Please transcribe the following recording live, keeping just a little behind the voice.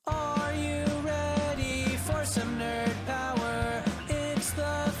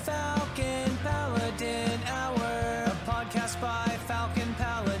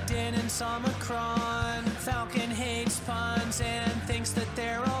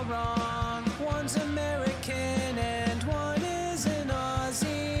wrong. One's American and one is an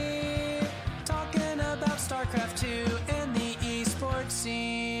Aussie. Talking about StarCraft 2 and the esports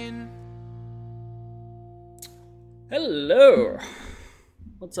scene. Hello.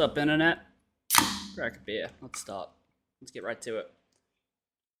 What's up, internet? Crack a beer. Let's start. Let's get right to it.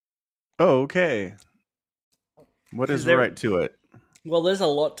 Okay. What is right to it? Well, there's a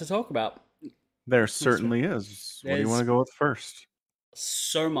lot to talk about. There certainly is. What do you want to go with first?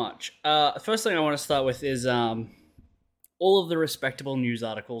 So much. First thing I want to start with is all of the respectable news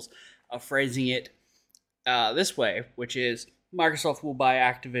articles are phrasing it this way, which is Microsoft will buy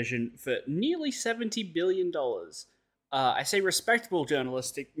Activision for nearly $70 billion. I say respectable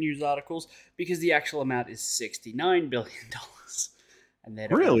journalistic news articles because the actual amount is $69 billion. And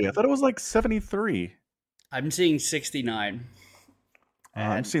Really? I thought it was like 73. I'm seeing 69.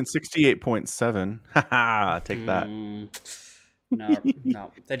 I'm seeing 68.7. Haha, take that.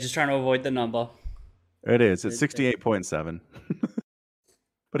 No. They're just trying to avoid the number. It is. It's 68.7.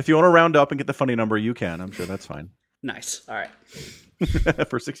 But if you want to round up and get the funny number, you can. I'm sure that's fine. Nice. All right.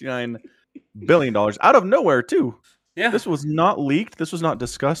 For $69 billion. Out of nowhere, too. Yeah. This was not leaked. This was not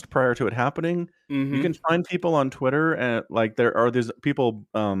discussed prior to it happening. Mm-hmm. You can find people on Twitter, and like there are these people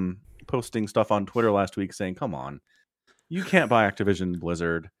posting stuff on Twitter last week saying, "Come on, you can't buy Activision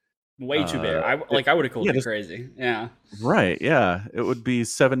Blizzard." Way too big. I would have called it crazy. Yeah. Right. Yeah. It would be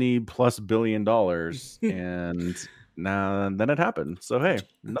 $70+ billion, and then it happened. So hey,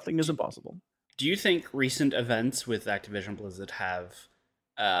 nothing is impossible. Do you think recent events with Activision Blizzard have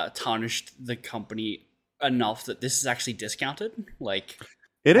tarnished the company enough that this is actually discounted? Like,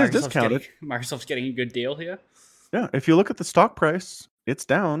 it is discounted. Microsoft's getting a good deal here. Yeah. If you look at the stock price, it's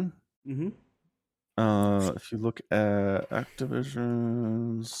down. Mm-hmm. If you look at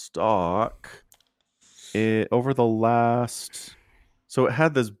Activision stock, over the last, so it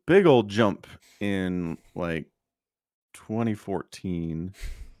had this big old jump in like 2014.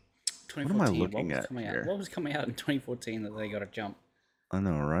 What am I looking at here? What was coming out in 2014 that they got a jump? I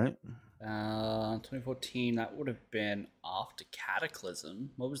know, right? 2014, that would have been after Cataclysm.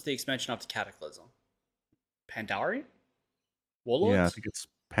 What was the expansion after Cataclysm? Pandaria? Warlords? Yeah, I think it's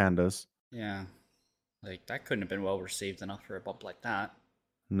Pandas. Yeah. Like, that couldn't have been well received enough for a bump like that.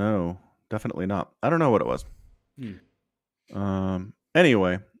 No, definitely not. I don't know what it was.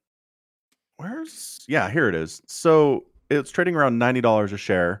 Anyway, here it is. So it's trading around $90 a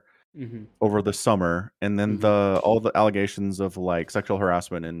share over the summer, and then all the allegations of like sexual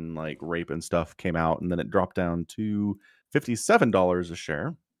harassment and like rape and stuff came out, and then it dropped down to $57 a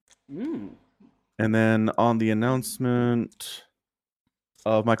share. And then on the announcement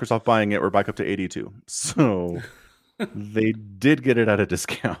of Microsoft buying it, we're back up to 82. So they did get it at a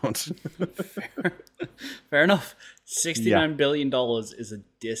discount. Fair enough. $69 billion is a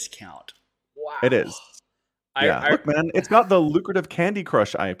discount. Wow. It is. Look, man, it's got the lucrative Candy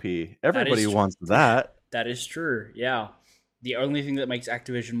Crush IP. Everybody wants that. That is true. Yeah. The only thing that makes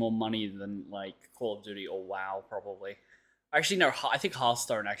Activision more money than like Call of Duty or WoW, probably. Actually, no. I think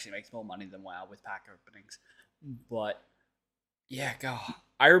Hearthstone actually makes more money than WoW with pack openings. But yeah, God.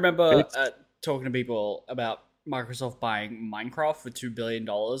 I remember talking to people about Microsoft buying Minecraft for $2 billion.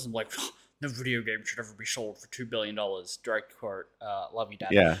 I'm like, no video game should ever be sold for $2 billion. Direct quote, love you,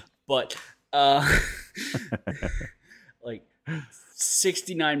 Dad. Yeah. But like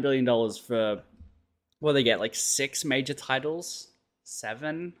 $69 billion for what they get, like 6 major titles?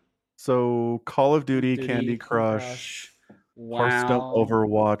 7? So Call of Duty, Candy Crush, Hearthstone,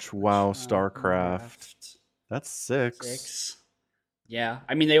 Overwatch, WoW, StarCraft. That's 6. Yeah.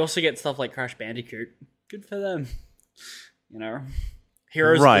 I mean, they also get stuff like Crash Bandicoot. Good for them. You know?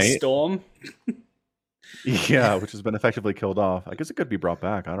 Heroes of the Storm. Yeah, which has been effectively killed off. I guess it could be brought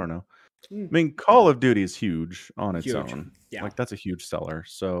back. I don't know. I mean, Call of Duty is huge on its own. Yeah. Like, that's a huge seller,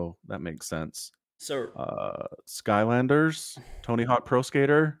 so that makes sense. So, Skylanders, Tony Hawk Pro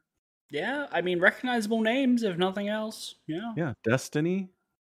Skater. Yeah, I mean, recognizable names, if nothing else. Yeah. Yeah, Destiny.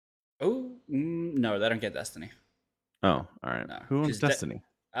 Oh, no, they don't get Destiny. Oh, all right. No, who owns Destiny?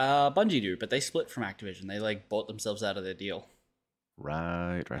 Bungie do, but they split from Activision. They like bought themselves out of their deal.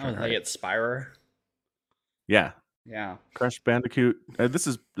 Right. They get Spyro. Yeah. Crash Bandicoot. This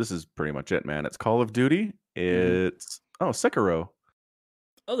is pretty much it, man. It's Call of Duty. It's Sekiro.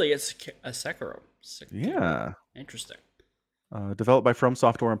 Oh, they get a Sekiro. Yeah. Interesting. Developed by From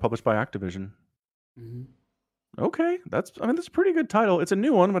Software and published by Activision. Okay, that's a pretty good title. It's a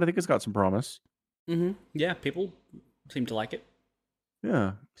new one, but I think it's got some promise. Yeah, people seem to like it.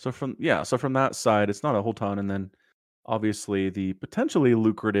 Yeah. So from that side, it's not a whole ton, and then obviously the potentially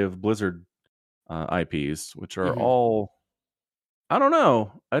lucrative Blizzard IPs, which are all I don't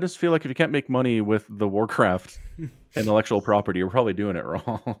know. I just feel like if you can't make money with the Warcraft intellectual property, you're probably doing it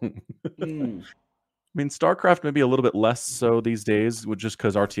wrong. Mm. I mean, StarCraft maybe a little bit less so these days, just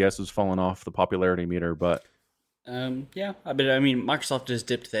because RTS has fallen off the popularity meter. But Yeah, I mean, Microsoft has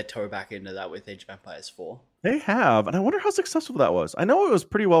dipped their toe back into that with Age of Empires 4. they have, and I wonder how successful that was. I know it was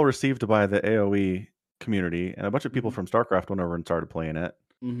pretty well received by the AOE community, and a bunch of people from StarCraft went over and started playing it.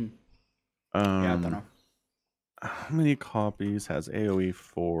 Mm-hmm. Yeah, I don't know. How many copies has AOE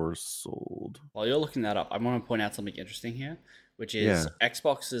 4 sold? While you're looking that up, I want to point out something interesting here, which is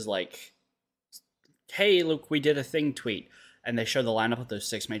Xbox is like, hey, look, we did a thing tweet, and they show the lineup of those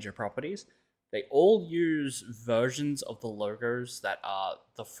 6 major properties. They all use versions of the logos that are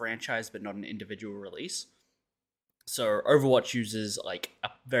the franchise, but not an individual release. So Overwatch uses like a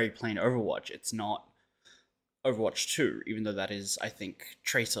very plain Overwatch. It's not Overwatch 2, even though that is, I think,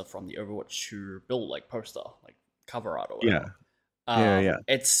 Tracer from the Overwatch 2 build, like poster, like cover art or whatever. Yeah.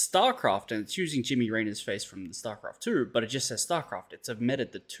 It's StarCraft, and it's using Jimmy Raynor's face from the StarCraft 2, but it just says StarCraft. It's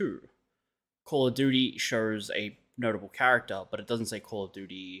omitted the 2. Call of Duty shows a notable character, but it doesn't say Call of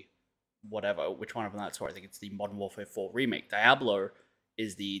Duty whatever, which one of them that's for. I think it's the Modern Warfare 4 remake. Diablo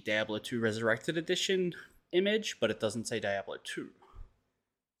is the Diablo 2 Resurrected Edition image, but it doesn't say Diablo 2.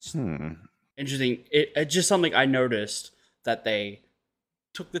 Interesting. It's just something I noticed, that they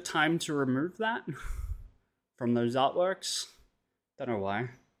took the time to remove that from those artworks. Don't know why.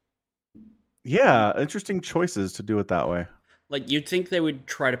 Yeah, interesting choices to do it that way. Like, you'd think they would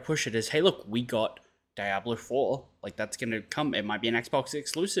try to push it as, hey, look, we got Diablo 4. Like, that's going to come. It might be an Xbox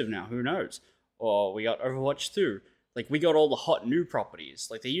exclusive now. Who knows? Or we got Overwatch 2. Like, we got all the hot new properties.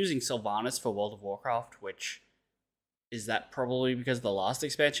 Like, they're using Sylvanas for World of Warcraft, which... Is that probably because the last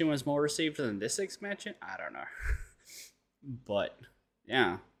expansion was more received than this expansion? I don't know. But,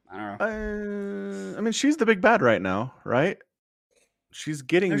 yeah, I don't know. I mean, she's the big bad right now, right? She's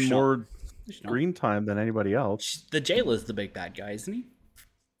getting more screen time than anybody else. The Jailer's the big bad guy, isn't he?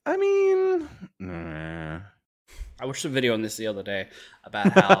 I mean... Nah. I watched a video on this the other day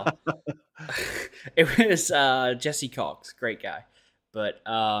about how... it was Jesse Cox, great guy. But...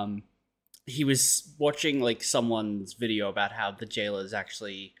 he was watching like someone's video about how the Jailer is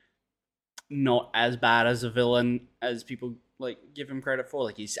actually not as bad as a villain as people like give him credit for.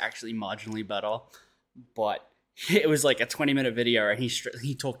 Like, he's actually marginally better, but it was like a 20-minute video, and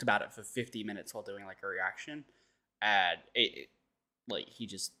he talked about it for 50 minutes while doing like a reaction, and he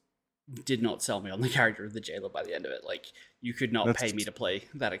just did not sell me on the character of the Jailer by the end of it. Like, you could not pay me to play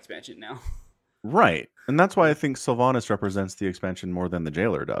that expansion now. Right. And that's why I think Sylvanas represents the expansion more than the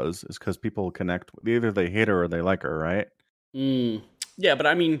Jailer does, is because people connect. Either they hate her or they like her, right? Yeah, but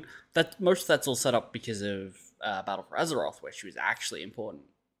I mean, most of that's all set up because of Battle for Azeroth, where she was actually important.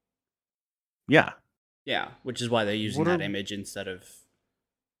 Yeah. Yeah, which is why they're using that image instead of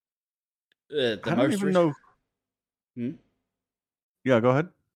I don't even know. Yeah, go ahead.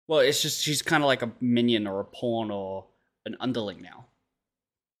 Well, it's just she's kind of like a minion or a pawn or an underling now.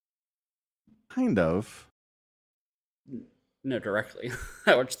 Kind of. No, directly.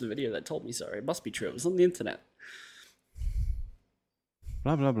 I watched the video that told me so. It must be true. It was on the internet.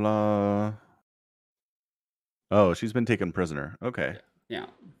 Blah, blah, blah. Oh, she's been taken prisoner. Okay. Yeah.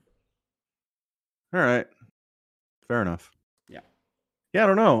 All right. Fair enough. Yeah. Yeah, I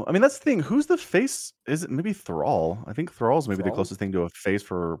don't know. I mean, that's the thing. Who's the face? Is it maybe Thrall? I think Thrall's maybe the closest thing to a face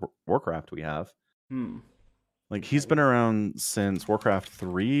for Warcraft we have. Like, he's been around since Warcraft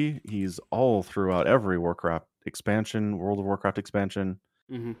 3. He's all throughout every Warcraft expansion, World of Warcraft expansion.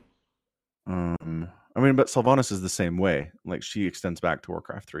 I mean, but Sylvanas is the same way. Like, she extends back to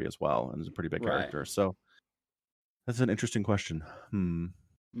Warcraft 3 as well, and is a pretty big character. So that's an interesting question.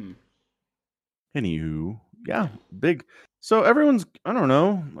 Anywho, yeah, big. So everyone's, I don't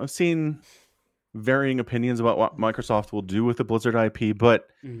know. I've seen varying opinions about what Microsoft will do with the Blizzard IP, but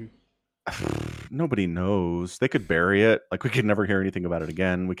nobody knows. They could bury it. Like, we could never hear anything about it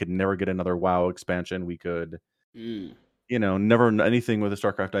again. We could never get another WoW expansion. We could, never anything with a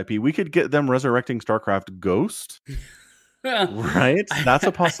StarCraft IP. We could get them resurrecting StarCraft Ghost. Right? That's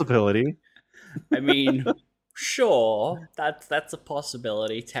a possibility. I mean, sure. That's a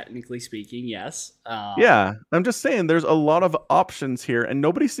possibility, technically speaking, yes. Yeah, I'm just saying there's a lot of options here, and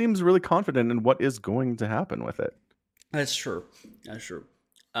nobody seems really confident in what is going to happen with it. That's true.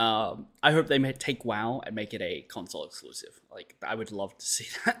 I hope they may take WoW and make it a console exclusive. Like, I would love to see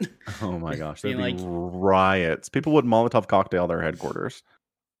that. Oh my gosh, there'd be riots. People would Molotov cocktail their headquarters.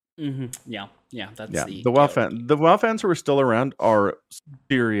 Yeah. That's the WoW fan. The WoW fans who are still around are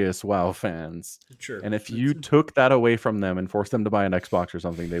serious WoW fans. True. And if you took that away from them and forced them to buy an Xbox or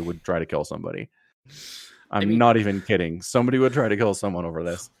something, they would try to kill somebody. I'm not even kidding. Somebody would try to kill someone over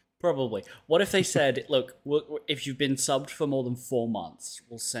this. Probably. What if they said, look, if you've been subbed for more than 4 months,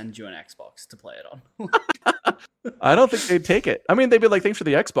 we'll send you an Xbox to play it on? I don't think they'd take it. I mean, they'd be like, thanks for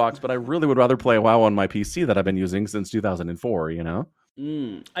the Xbox, but I really would rather play WoW on my PC that I've been using since 2004, you know?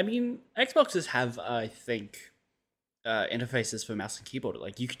 I mean, Xboxes have, I think, interfaces for mouse and keyboard.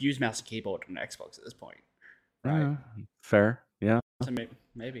 Like, you could use mouse and keyboard on an Xbox at this point. Right? Fair, yeah. So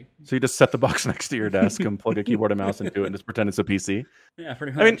maybe. So you just set the box next to your desk and plug a keyboard and mouse into it and just pretend it's a PC. Yeah,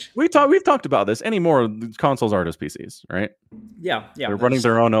 pretty much. I mean, we've talked about this. Anymore, consoles are just PCs, right? Yeah. They're running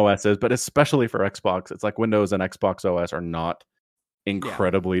their own OSs, but especially for Xbox, it's like Windows and Xbox OS are not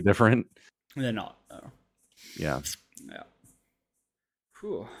incredibly different. They're not. Yeah.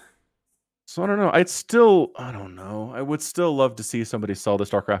 Whew. So I don't know. I don't know. I would still love to see somebody sell the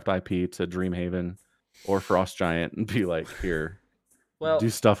StarCraft IP to Dreamhaven or Frost Giant and be like, here. Well, do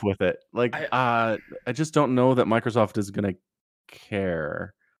stuff with it. Like, I just don't know that Microsoft is gonna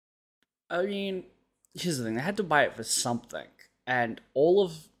care. I mean, here's the thing: they had to buy it for something, and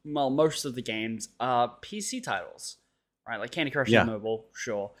most of the games are PC titles, right? Like Candy Crush is mobile,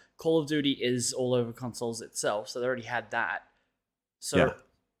 sure. Call of Duty is all over consoles itself, so they already had that. So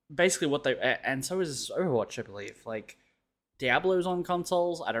basically, and so is Overwatch, I believe. Like, Diablo's on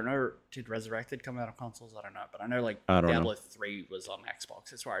consoles. I don't know. Did Resurrected come out on consoles? I don't know. But I know Diablo 3 was on Xbox.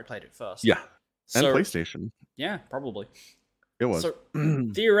 That's where I played it first. Yeah. And PlayStation. Yeah, probably. It was. So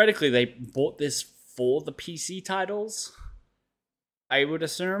theoretically, they bought this for the PC titles, I would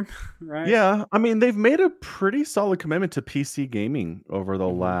assume, right? Yeah. I mean, they've made a pretty solid commitment to PC gaming over the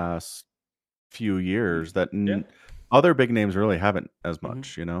last few years that other big names really haven't as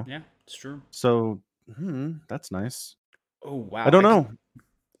much, you know? Yeah, it's true. So, that's nice. Oh, wow. I don't know.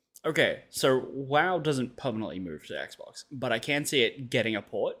 Okay, so WoW doesn't permanently move to Xbox, but I can see it getting a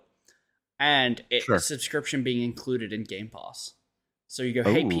port and a subscription being included in Game Pass. So you go,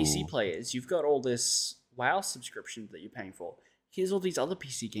 hey, PC players, you've got all this WoW subscription that you're paying for. Here's all these other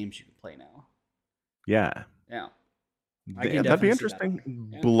PC games you can play now. Yeah. Yeah. That'd be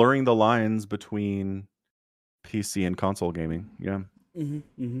interesting. Blurring the lines between PC and console gaming. Yeah.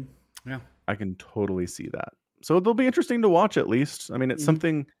 Yeah. I can totally see that. So it'll be interesting to watch at least. I mean, it's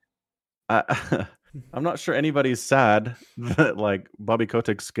something I'm not sure anybody's sad that like Bobby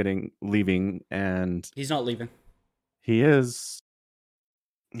Kotick's leaving, and he's not leaving. He is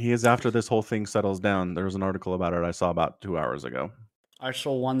after this whole thing settles down. There was an article about it I saw about 2 hours ago. I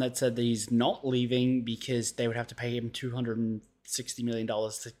saw one that said that he's not leaving because they would have to pay him $260 million.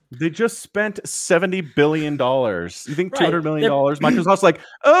 They just spent $70 billion. You think $200 million? Microsoft's like,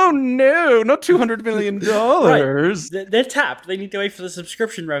 oh no, not $200 million. Right. They're tapped. They need to wait for the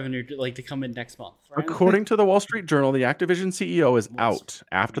subscription revenue to come in next month. Right? According to the Wall Street Journal, the Activision CEO is out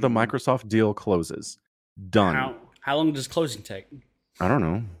after the Microsoft deal closes. Done. How long does closing take? I don't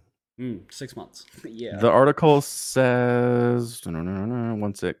know. 6 months. Yeah. The article says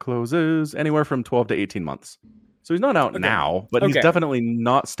once it closes, anywhere from 12 to 18 months. So he's not out now, but he's definitely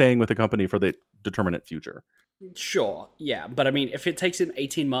not staying with the company for the determinate future. Sure, yeah. But I mean, if it takes him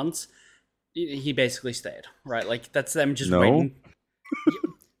 18 months, he basically stayed, right? Like, that's them just waiting.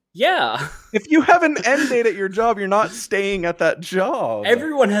 Yeah. If you have an end date at your job, you're not staying at that job.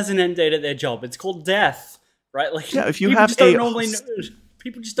 Everyone has an end date at their job. It's called death, right? Like, yeah, if you have people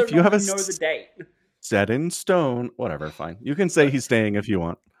just don't normally know the date. Set in stone, whatever, fine. You can say he's staying if you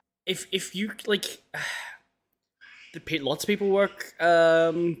want. If you, like... Lots of people work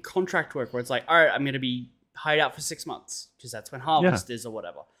contract work where it's like, all right, I'm going to be hired out for 6 months because that's when harvest is or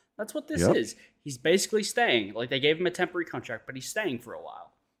whatever. That's what this is. He's basically staying. Like, they gave him a temporary contract, but he's staying for a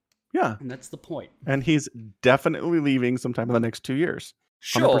while. Yeah. And that's the point. And he's definitely leaving sometime in the next 2 years.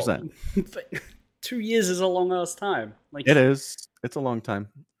 100%. Sure. But 2 years is a long-ass time. Like, it is. It's a long time.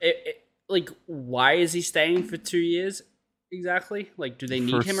 Like, why is he staying for 2 years exactly? Like, do they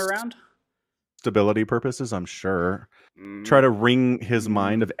need him around? Stability purposes, I'm sure. Try to wring his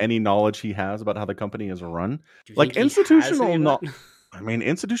mind of any knowledge he has about how the company is run. Like, institutional knowledge. I mean,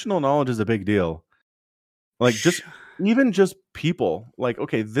 institutional knowledge is a big deal. Like, just people. Like,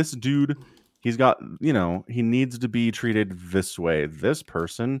 okay, this dude, he's got, he needs to be treated this way. This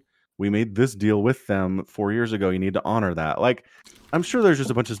person, we made this deal with them 4 years ago. You need to honor that. Like, I'm sure there's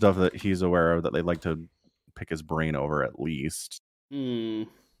just a bunch of stuff that he's aware of that they'd like to pick his brain over at least.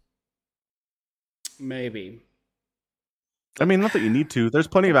 Maybe. I mean, not that you need to. There's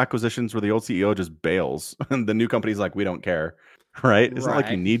plenty of acquisitions where the old CEO just bails and the new company's like, we don't care. Right? It's not like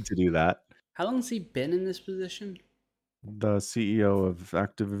you need to do that. How long has he been in this position? The CEO of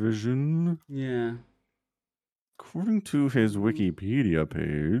Activision. Yeah. According to his Wikipedia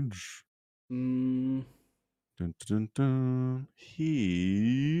page. Dun, dun, dun.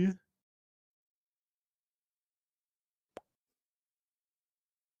 He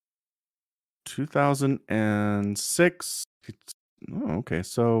 2006. Oh, okay.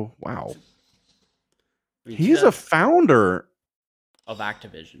 So wow. I mean, He's a founder of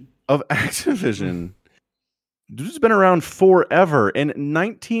Activision. of Activision. Dude's been around forever. In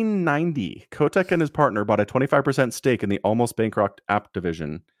 1990, Kotick and his partner bought a 25% stake in the almost bankrupt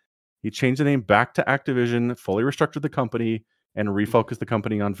Activision. He changed the name back to Activision, fully restructured the company, and refocused the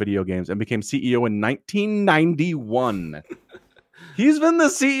company on video games, and became CEO in 1991. He's been the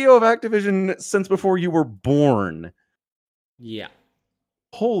CEO of Activision since before you were born. Yeah.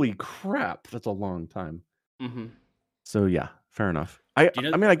 Holy crap. That's a long time. Mm-hmm. So yeah, fair enough. I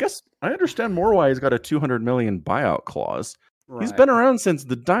mean, I guess I understand more why he's got a $200 million buyout clause. Right. He's been around since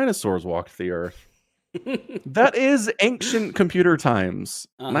the dinosaurs walked the earth. That is ancient computer times.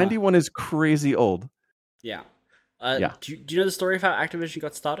 91 is crazy old. Yeah. Yeah. Do you know the story of how Activision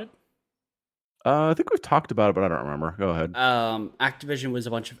got started? I think we've talked about it, but I don't remember. Go ahead. Activision was a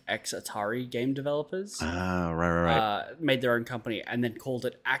bunch of ex-Atari game developers. Right. Made their own company and then called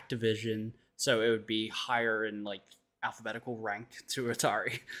it Activision, so it would be higher in like alphabetical rank to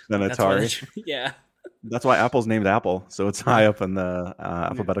Atari. Than Atari. Yeah. That's why Apple's named Apple, so it's high up in the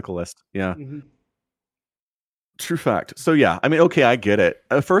alphabetical list. Yeah. Mm-hmm. True fact. So yeah, I mean, okay, I get it.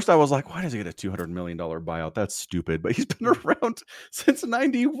 At first I was like, why does he get a $200 million buyout? That's stupid. But he's been around since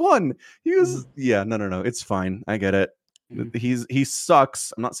 91. He was, no. It's fine. I get it. He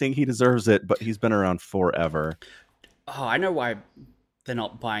sucks. I'm not saying he deserves it, but he's been around forever. Oh, I know why they're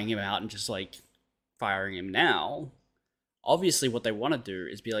not buying him out and just like firing him now. Obviously what they want to do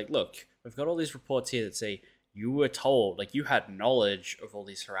is be like, look, we've got all these reports here that say you were told, like you had knowledge of all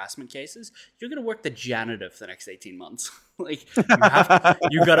these harassment cases. You're going to work the janitor for the next 18 months. Like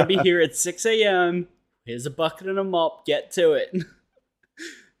you got to be here at 6 a.m. Here's a bucket and a mop. Get to it.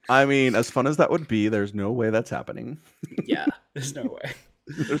 I mean, as fun as that would be, there's no way that's happening. Yeah, there's no way.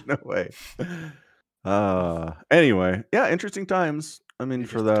 There's no way. Anyway, yeah, interesting times. I mean,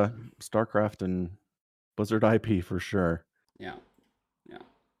 for the StarCraft and Blizzard IP for sure. Yeah.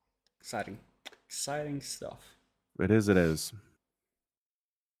 Exciting stuff. It is.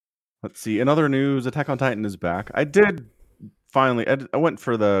 Let's see. In other news, Attack on Titan is back. I went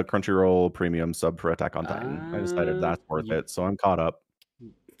for the Crunchyroll premium sub for Attack on Titan. I decided that's worth it, so I'm caught up.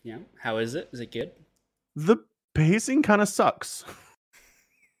 Yeah. How is it? Is it good? The pacing kind of sucks.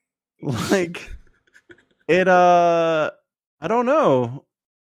 Like it I don't know.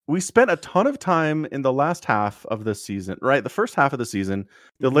 We spent a ton of time in the last half of the season, right? The first half of the season,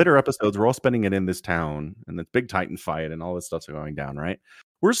 the later episodes, we're all spending it in this town and the big Titan fight and all this stuff's going down, right?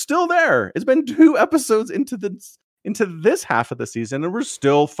 We're still there. It's been 2 episodes into this half of the season and we're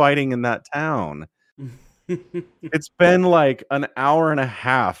still fighting in that town. It's been like an hour and a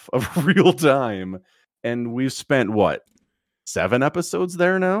half of real time and we've spent 7 episodes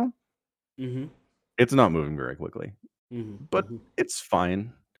there now? Mm-hmm. It's not moving very quickly. Mm-hmm. But it's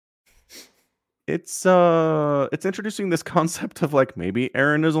fine. It's introducing this concept of like maybe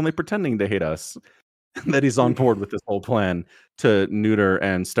Eren is only pretending to hate us, that he's on board with this whole plan to neuter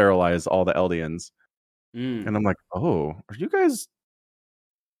and sterilize all the Eldians. And I'm like, oh, are you guys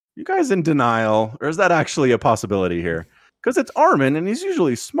in denial, or is that actually a possibility here? Because it's Armin and he's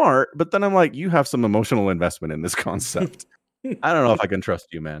usually smart, but then I'm like, you have some emotional investment in this concept. I don't know if I can trust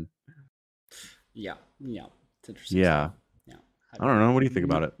you, man. Yeah, it's interesting. Yeah. I don't know. What do you think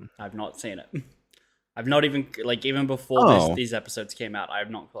about it? I've not seen it. I've not even even before these episodes came out, I have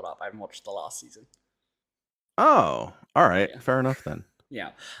not caught up. I haven't watched the last season. Oh, all right. Yeah. Fair enough then. Yeah.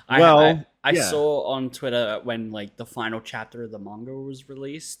 I saw on Twitter when the final chapter of the manga was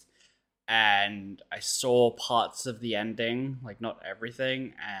released, and I saw parts of the ending, not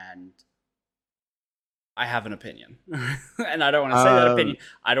everything, and I have an opinion. And I don't want to say that opinion.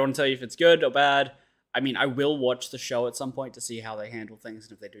 I don't want to tell you if it's good or bad. I mean, I will watch the show at some point to see how they handle things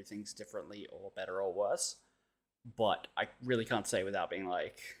and if they do things differently or better or worse. But I really can't say without being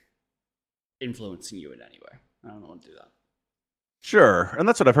influencing you in any way. I don't want to do that. Sure, and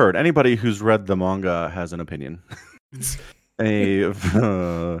that's what I've heard. Anybody who's read the manga has an opinion. And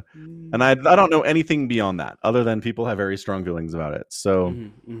I don't know anything beyond that, other than people have very strong feelings about it. So,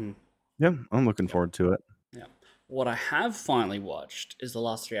 yeah, I'm looking forward to it. Yeah. What I have finally watched is the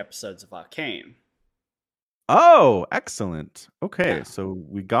last 3 episodes of Arcane. Oh, excellent. Okay, so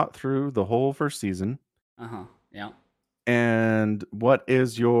we got through the whole first season. Yeah. And what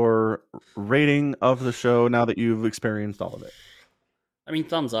is your rating of the show now that you've experienced all of it? I mean,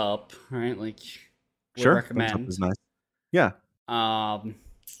 thumbs up, right? Sure, recommend. thumbs up is nice. Yeah. I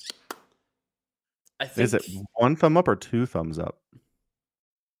I think Is it 1 thumb up or 2 thumbs up?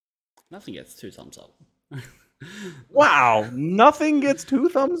 nothing gets 2 thumbs up. Wow, nothing gets 2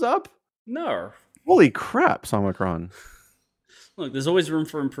 thumbs up? No. Holy crap, Somicron. Look, there's always room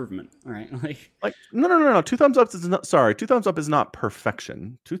for improvement. All right, like no. 2 thumbs up is not. Sorry, 2 thumbs up is not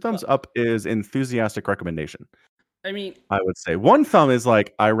perfection. 2 thumbs up is enthusiastic recommendation. I mean, I would say 1 thumb is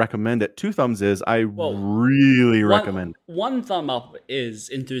like I recommend it. 2 thumbs is I really recommend. 1 thumb up is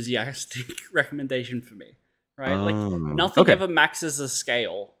enthusiastic recommendation for me, right? Like Oh, nothing okay. ever maxes a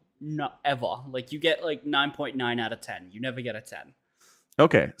scale, not ever. Like you get like 9.9 out of 10. You never get a 10.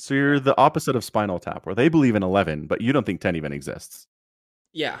 Okay, so you're the opposite of Spinal Tap, where they believe in 11, but you don't think 10 even exists.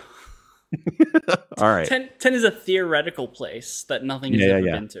 Yeah. All right. 10 is a theoretical place that nothing has ever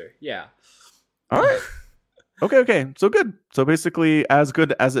been to. Yeah. All right. Okay. So good. So basically, as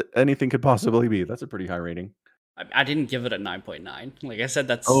good as anything could possibly be. That's a pretty high rating. I didn't give it a 9.9. Like I said,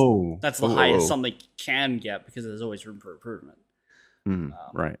 that's the highest something can get because there's always room for improvement.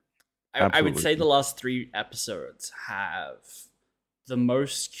 Right. I would say the last 3 episodes have the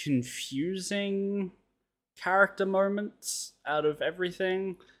most confusing character moments out of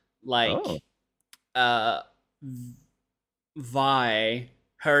everything. Like, Vi,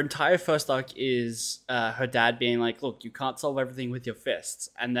 her entire first arc is her dad being like, "Look, you can't solve everything with your fists,"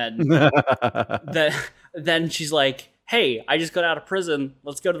 and then then she's like, "Hey, I just got out of prison.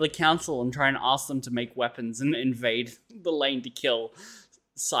 Let's go to the council and try and ask them to make weapons and invade the lane to kill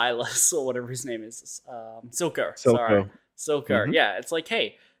Silas or whatever his name is, Silco. Sorry, Silco. Mm-hmm. Yeah, it's like,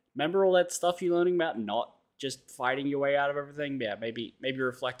 hey, remember all that stuff you're learning about not just fighting your way out of everything? Yeah, maybe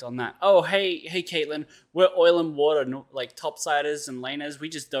reflect on that. Oh, hey, Caitlin, we're oil and water, like topsiders and laners. We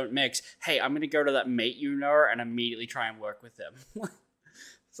just don't mix. Hey, I'm gonna go to that mate you know and immediately try and work with them.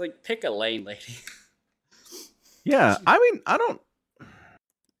 It's like, pick a lane, lady. Yeah, I mean, I don't.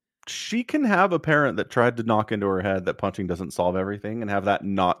 She can have a parent that tried to knock into her head that punching doesn't solve everything and have that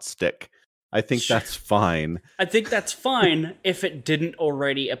not stick. I think that's fine. I think that's fine if it didn't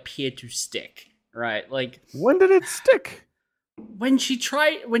already appear to stick, right? Like, when did it stick? When she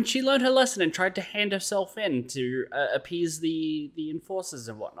learned her lesson and tried to hand herself in to appease the enforcers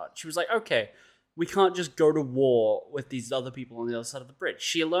and whatnot. She was like, okay, we can't just go to war with these other people on the other side of the bridge.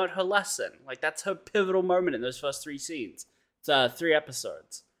 She learned her lesson. Like, that's her pivotal moment in those first 3 scenes. It's 3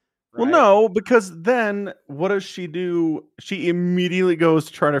 episodes. Right? Well, no, because then what does she do? She immediately goes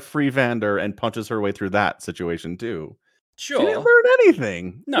to try to free Vander and punches her way through that situation too. Sure. She didn't learn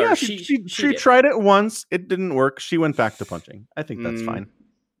anything. No, yeah, she tried it once. It didn't work. She went back to punching. I think that's fine.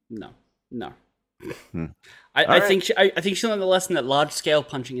 No. I think she learned the lesson that large scale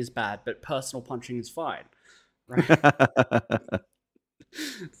punching is bad, but personal punching is fine. Right?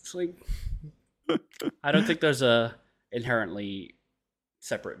 It's like, I don't think there's a inherently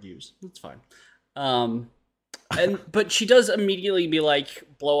separate views. That's fine. But she does immediately be like,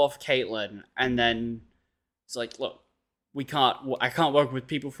 blow off Caitlin, and then it's like, look, I can't work with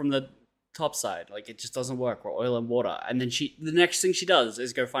people from the top side. Like, it just doesn't work. We're oil and water. And then the next thing she does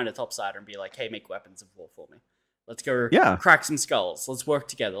is go find a topsider and be like, hey, make weapons of war for me. Let's go crack some skulls. Let's work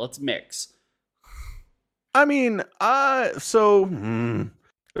together. Let's mix. I mean,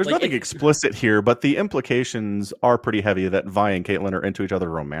 there's nothing explicit here, but the implications are pretty heavy that Vi and Caitlin are into each other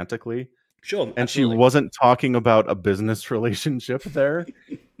romantically. Sure. And absolutely. She wasn't talking about a business relationship there.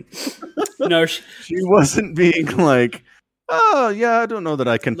 No, she wasn't being like, oh, yeah, I don't know that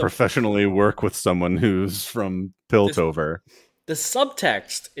I can professionally work with someone who's from Piltover. The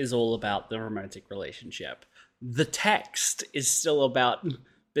subtext is all about the romantic relationship. The text is still about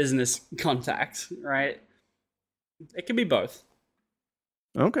business contact, right? It can be both.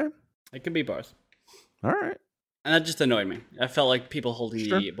 Okay. It can be both. All right. And that just annoyed me. I felt like people holding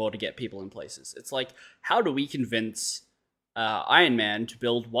the ball to get people in places. It's like, how do we convince Iron Man to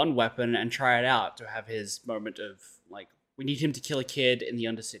build one weapon and try it out to have his moment of, like, we need him to kill a kid in the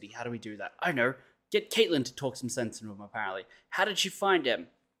Undercity. How do we do that? I know. Get Caitlin to talk some sense into him, apparently. How did she find him?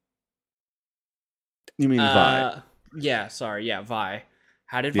 You mean Vi? Yeah, sorry. Yeah, Vi.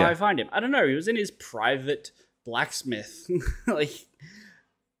 How did Vi find him? I don't know. He was in his private blacksmith. Like,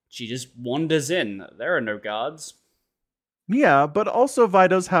 she just wanders in. There are no guards. Yeah, but also Vi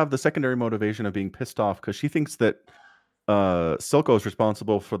does have the secondary motivation of being pissed off because she thinks that Silco is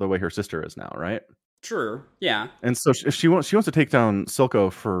responsible for the way her sister is now, right? True. Yeah. And so she wants to take down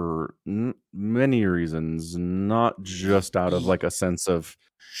Silco for many reasons, not just out of like a sense of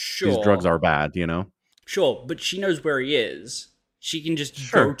these drugs are bad, you know? Sure, but she knows where he is. She can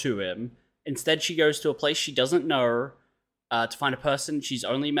just go to him. Instead, she goes to a place she doesn't know to find a person she's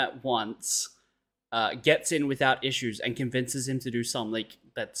only met once, gets in without issues, and convinces him to do something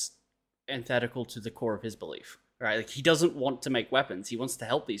that's antithetical to the core of his belief, right? Like, he doesn't want to make weapons. He wants to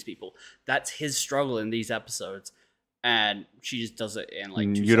help these people. That's his struggle in these episodes, and she just does it in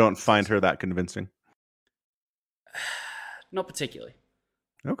like 2 You don't sentences. find her that convincing? Not particularly.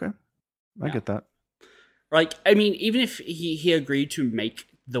 Okay, I Yeah. get that. Like, I mean, even if he agreed to make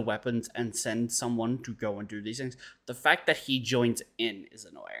the weapons and send someone to go and do these things, the fact that he joins in is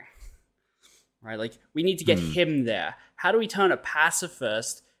annoying. Right? Like, we need to get him there. How do we turn a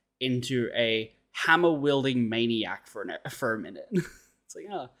pacifist into a hammer-wielding maniac for a minute? It's like,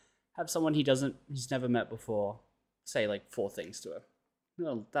 have someone he's never met before say, like, 4 things to him.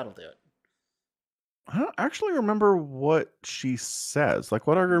 Well, that'll do it. I don't actually remember what she says. Like,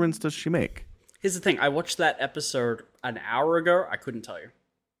 what arguments does she make? Here's the thing. I watched that episode an hour ago. I couldn't tell you.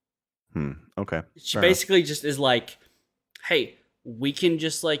 Okay. She Fair basically just is like, hey, we can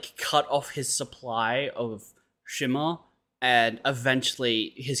just like cut off his supply of shimmer, and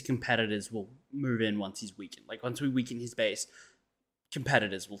eventually his competitors will move in once he's weakened. Like, once we weaken his base,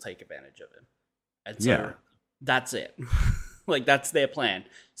 competitors will take advantage of him. And so that's it. Like, that's their plan.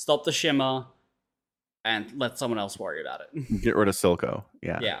 Stop the shimmer and let someone else worry about it. Get rid of Silco.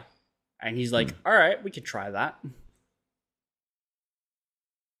 Yeah. Yeah. And he's like, all right, we could try that.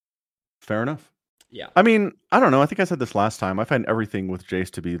 Fair enough. Yeah. I mean, I don't know. I think I said this last time. I find everything with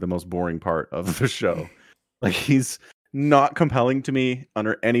Jace to be the most boring part of the show. Like, he's not compelling to me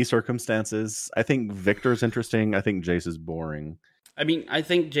under any circumstances. I think Victor's interesting. I think Jace is boring. I mean, I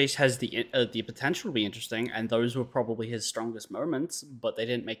think Jace has the potential to be interesting, and those were probably his strongest moments, but they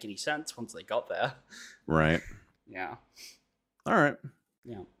didn't make any sense once they got there. Right. Yeah. All right.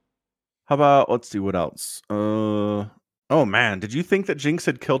 Yeah. How about, let's see, what else? Oh man, did you think that Jinx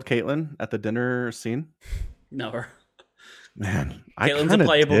had killed Caitlyn at the dinner scene? No. Man, Caitlyn's a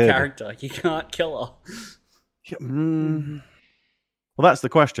playable character. You can't kill her. Yeah, well, that's the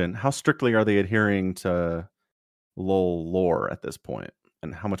question. How strictly are they adhering to LOL lore at this point?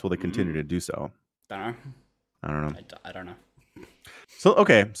 And how much will they continue to do so? Don't know. I don't know. I don't know. So,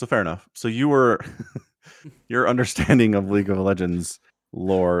 okay, so fair enough. So you were, your understanding of League of Legends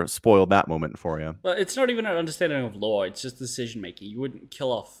lore spoiled that moment for you. Well, it's not even an understanding of lore. It's just decision making. You wouldn't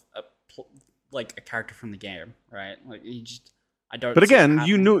kill off a character from the game, right? Like, you just, I don't. But again,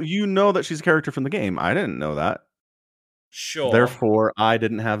 you know that she's a character from the game. I didn't know that. Sure. Therefore, I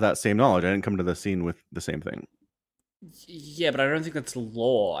didn't have that same knowledge. I didn't come to the scene with the same thing. Yeah, but I don't think that's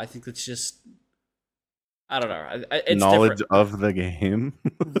lore. I think that's just, I don't know. It's knowledge different. of the game.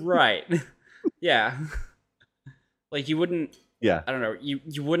 Right. Yeah. Like, you wouldn't. Yeah. I don't know.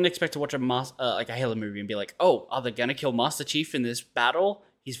 You wouldn't expect to watch a Halo movie and be like, oh, are they gonna kill Master Chief in this battle?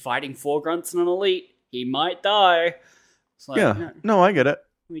 He's fighting 4 grunts and an elite. He might die. It's like, yeah. No, I get it.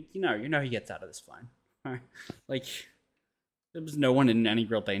 Like, you know he gets out of this fine. Right? Like, there was no one in any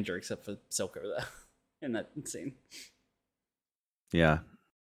real danger except for Silco there in that scene. Yeah.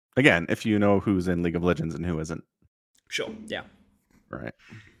 Again, if you know who's in League of Legends and who isn't. Sure. Yeah. Right.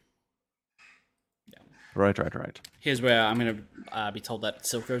 Yeah. Right. Here's where I'm going to be told that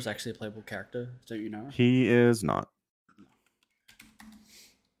Silco is actually a playable character. Don't you know? He is not.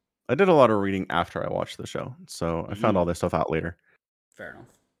 I did a lot of reading after I watched the show, so I found all this stuff out later. Fair enough.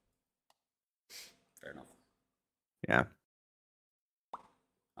 Yeah.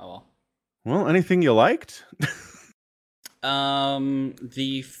 Oh well. Well, anything you liked?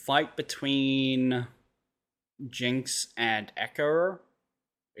 The fight between Jinx and Echo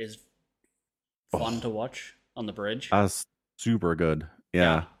is fun to watch on the bridge. That's super good.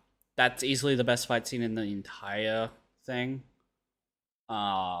 Yeah. That's easily the best fight scene in the entire thing.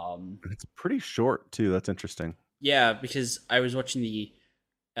 It's pretty short too. That's interesting. Yeah, because I was watching the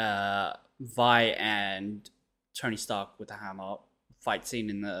Vi and Tony Stark with the hammer fight scene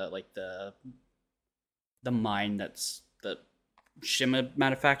in the mine that's the shimmer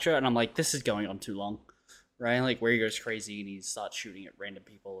manufacturer, and I'm like, this is going on too long, right? Like, where he goes crazy and he starts shooting at random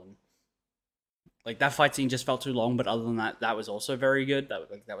people, and like that fight scene just felt too long. But other than that, that was also very good.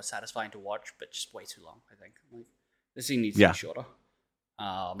 That was satisfying to watch, but just way too long. I think like the scene needs to be shorter.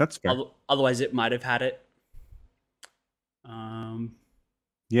 That's fair. Otherwise, it might have had it.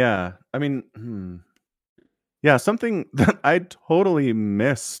 Yeah, I mean, yeah, something that I totally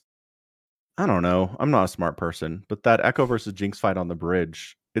missed. I don't know. I'm not a smart person, but that Echo versus Jinx fight on the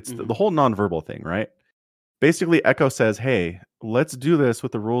bridge, it's the whole nonverbal thing, right? Basically, Echo says, hey, let's do this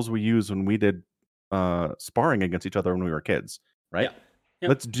with the rules we used when we did sparring against each other when we were kids, right? Yeah. Yep.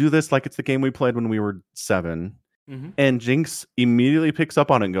 Let's do this like it's the game we played when we were 7. And Jinx immediately picks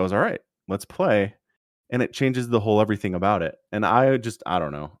up on it and goes, all right, let's play. And it changes the whole everything about it. And I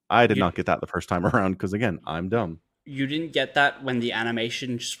don't know. I did not get that the first time around because, again, I'm dumb. You didn't get that when the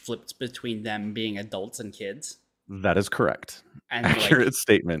animation just flipped between them being adults and kids, That is correct. and Accurate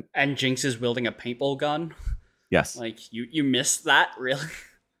statement. and Jinx is wielding a paintball gun. Yes. Like you missed that, really?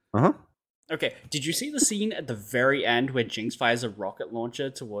 Uh-huh. Okay, did you see the scene at the very end where Jinx fires a rocket launcher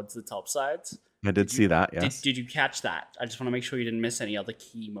towards the top sides? I did see that, yes. Did you catch that? I just want to make sure you didn't miss any other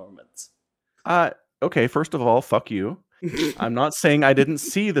key moments. Okay, first of all, fuck you. I'm not saying I didn't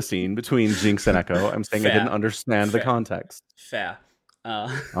see the scene between Jinx and Echo. I'm saying Fair. I didn't understand the context. Fair. All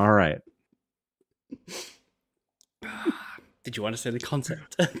right. Did you want to say the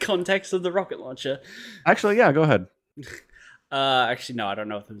context of the rocket launcher? Actually, yeah, go ahead. Actually, no, I don't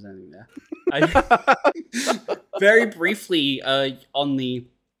know if there was anything there. Very briefly, on the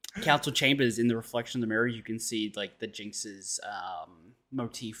council chambers, in the reflection of the mirror, you can see like the Jinx's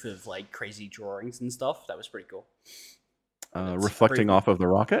motif of like crazy drawings and stuff. That was pretty cool. Reflecting off of the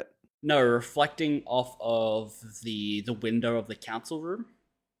rocket? No, reflecting off of the window of the council room,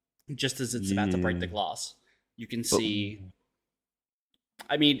 just as it's about to break the glass. You can see.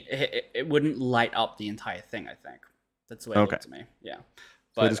 I mean, it wouldn't light up the entire thing. I think that's the way it looked to me. Yeah,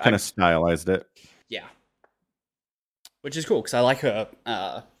 but so just kind of stylized it. Yeah, which is cool because I like her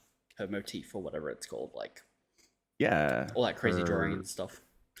motif or whatever it's called. Like, yeah, all that crazy drawing and stuff.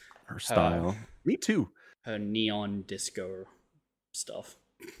 Her style. Me too. Her neon disco stuff.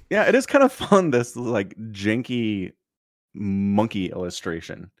 Yeah, it is kind of fun. This like janky monkey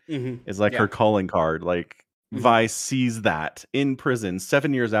illustration is like her calling card. Like Vi sees that in prison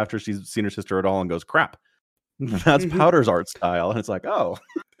 7 years after she's seen her sister at all and goes, crap, that's Powder's art style. And it's like, oh,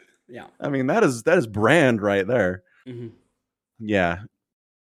 yeah. I mean, that is Brand right there. Yeah.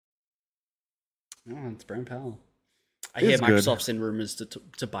 Oh, it's Brand Powell. I hear Microsoft's in rumors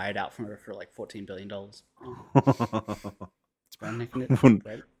to buy it out from her for like $14 billion. Oh. It's brand recognition.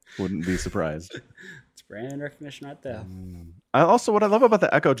 Wouldn't be surprised. It's brand recognition right there. What I love about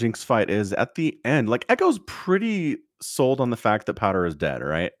the Echo Jinx fight is at the end, like Echo's pretty sold on the fact that Powder is dead,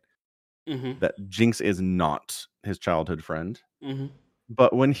 right? That Jinx is not his childhood friend.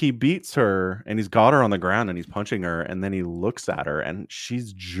 But when he beats her and he's got her on the ground and he's punching her and then he looks at her and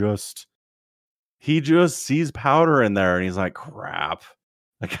he just sees Powder in there and he's like, crap.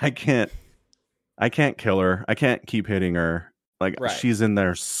 Like I can't kill her. I can't keep hitting her. Like she's in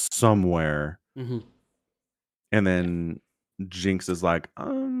there somewhere. And then Jinx is like,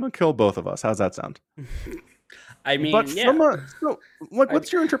 I'm gonna kill both of us. How's that sound? I mean, but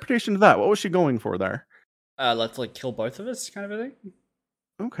what's your interpretation of that? What was she going for there? Let's like kill both of us, kind of a thing.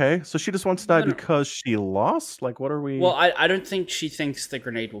 Okay, so she just wants to die because she lost. Like, what are we? Well, I don't think she thinks the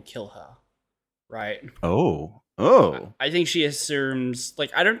grenade will kill her, right? Oh. I think she assumes.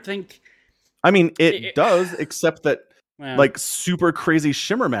 Like, I don't think. I mean, it does, except that like super crazy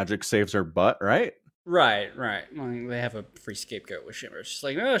Shimmer magic saves her butt, right? Right. Well, they have a free scapegoat with Shimmer. She's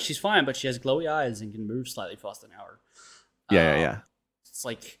like, oh, she's fine, but she has glowy eyes and can move slightly faster than her. Yeah. It's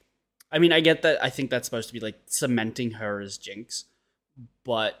like, I mean, I get that. I think that's supposed to be like cementing her as Jinx,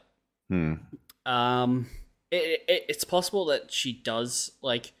 but it's possible that she does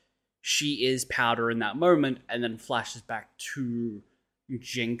like she is Powder in that moment, and then flashes back to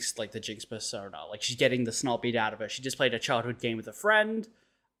Jinx, like the Jinx persona. Like she's getting the snot beat out of her. She just played a childhood game with a friend.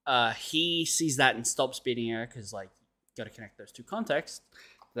 He sees that and stops beating her because, like, got to connect those two contexts.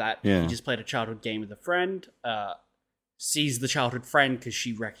 That he just played a childhood game with a friend. Sees the childhood friend because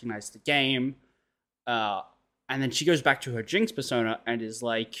she recognized the game. And then she goes back to her Jinx persona and is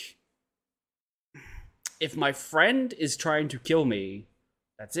like, if my friend is trying to kill me,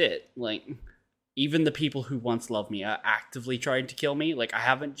 that's it. Like, even the people who once loved me are actively trying to kill me. Like, I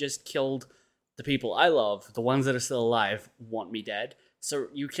haven't just killed the people I love. The ones that are still alive want me dead. So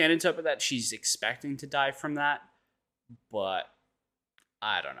you can interpret that she's expecting to die from that, but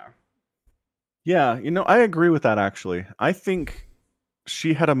I don't know. Yeah, I agree with that, actually. I think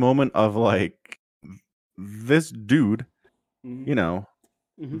she had a moment of, like, this dude,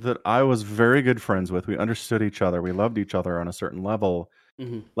 that I was very good friends with. We understood each other. We loved each other on a certain level.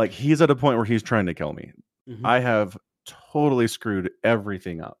 Like, he's at a point where he's trying to kill me. I have totally screwed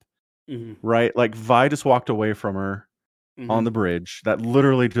everything up. Right? Like, Vi just walked away from her on the bridge. That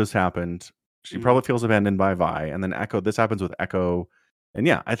literally just happened. She probably feels abandoned by Vi. And then Echo, this happens with Echo. And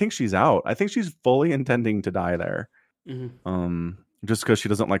yeah, I think she's out. I think she's fully intending to die there. Just because she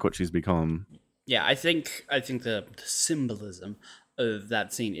doesn't like what she's become. Yeah, I think the symbolism of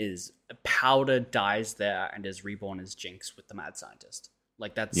that scene is Powder dies there and is reborn as Jinx with the mad scientist.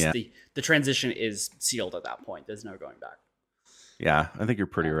 Like, that's the transition is sealed at that point. There's no going back. Yeah, I think you're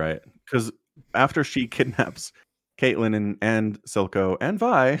pretty right. Because after she kidnaps Caitlyn and Silco and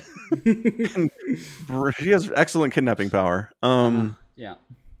Vi. She has excellent kidnapping power. Yeah.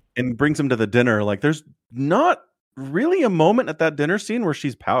 And brings him to the dinner. Like, there's not really a moment at that dinner scene where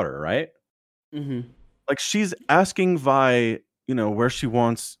she's Powder, right? Mm-hmm. Like, she's asking Vi, where she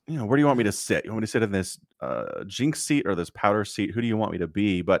wants, where do you want me to sit? You want me to sit in this Jinx seat or this Powder seat? Who do you want me to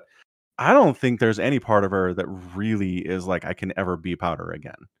be? But I don't think there's any part of her that really is like, I can ever be Powder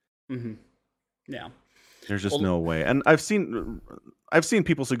again. Mm-hmm. Yeah. There's just no way. And I've seen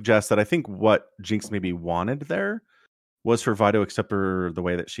people suggest that I think what Jinx maybe wanted there was for Vi to accept her the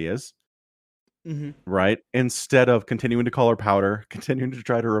way that she is. Mm-hmm. Right? Instead of continuing to call her Powder, continuing to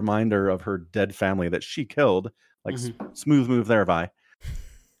try to remind her of her dead family that she killed. Like, smooth move there, Vi.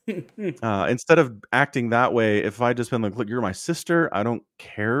 Instead of acting that way, if I just been like, look, you're my sister. I don't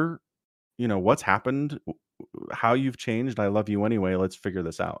care, what's happened, how you've changed. I love you anyway. Let's figure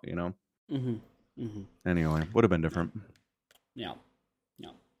this out, Mm-hmm. Mm-hmm. Anyway, would have been different. Yeah.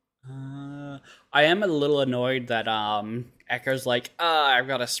 I am a little annoyed that Echo's like, I've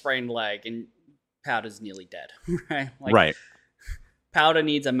got a sprained leg, and Powder's nearly dead. Right? Like, right. Powder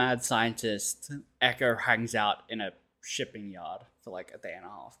needs a mad scientist. Echo hangs out in a shipping yard for like a day and a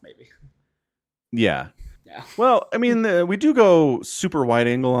half, maybe. Yeah. Yeah. Well, I mean, we do go super wide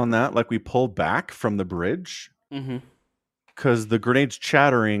angle on that. Like, we pull back from the bridge. Mm-hmm. Because the grenade's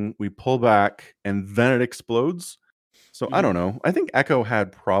chattering, we pull back, and then it explodes. So I don't know. I think Echo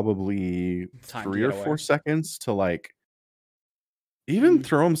had probably 3 or 4 seconds to like even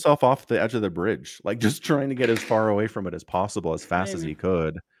throw himself off the edge of the bridge, like just trying to get as far away from it as possible, as fast as he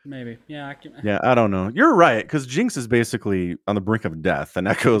could. Maybe, yeah. I don't know. You're right, because Jinx is basically on the brink of death, and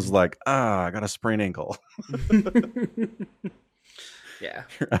Echo's like, I got a sprained ankle. Yeah,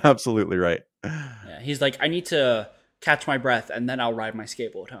 you're absolutely right. Yeah, he's like, I need to catch my breath, and then I'll ride my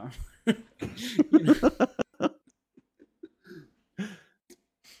skateboard home.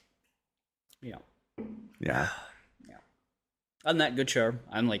 Yeah. On that good show,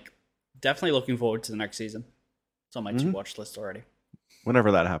 I'm like definitely looking forward to the next season. It's on my to-watch list already.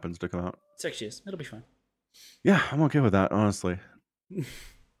 Whenever that happens to come out. 6 years. It'll be fun. Yeah, I'm okay with that, honestly.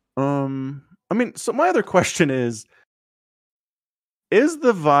 I mean, so my other question is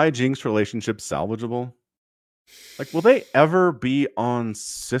the Vi Jinx relationship salvageable? Like, will they ever be on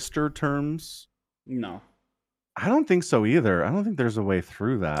sister terms? No. I don't think so either. I don't think there's a way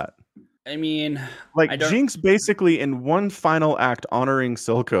through that. I mean, like, Jinx basically in one final act honoring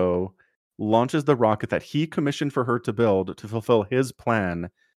Silco launches the rocket that he commissioned for her to build to fulfill his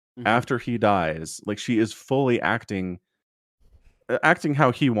plan after he dies. Like, she is fully acting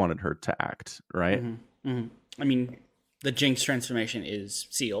how he wanted her to act, right? I mean, the Jinx transformation is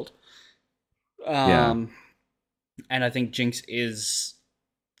sealed. Yeah. And I think Jinx is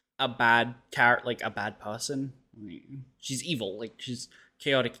a bad character, like a bad person. I mean, she's evil, like she's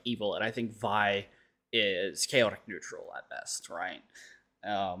chaotic evil, and I think Vi is chaotic neutral at best, right?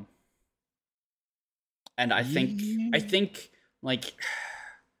 And I think like,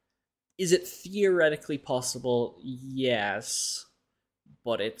 is it theoretically possible? Yes,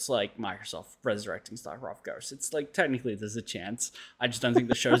 but it's like Microsoft resurrecting StarCraft Ghosts. It's like technically there's a chance. I just don't think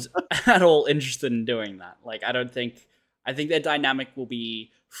the show's at all interested in doing that. Like, I think their dynamic will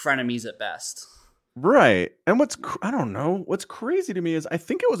be frenemies at best. Right. And I don't know, what's crazy to me is I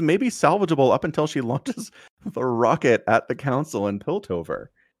think it was maybe salvageable up until she launches the rocket at the council in Piltover.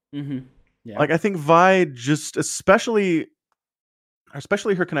 Yeah. Like, I think Vi just, especially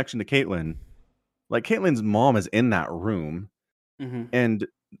her connection to Caitlyn, like Caitlyn's mom is in that room, and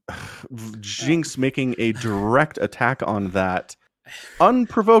Jinx making a direct attack on that,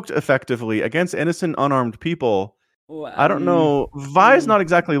 unprovoked effectively against innocent unarmed people. I don't know. Vi's not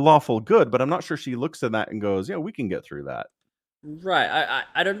exactly lawful good, but I'm not sure she looks at that and goes, yeah, we can get through that. Right.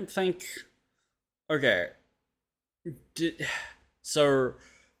 I don't think. Okay. So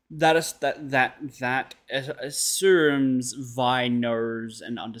that assumes Vi knows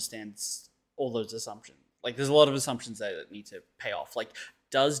and understands all those assumptions. Like, there's a lot of assumptions there that need to pay off. Like,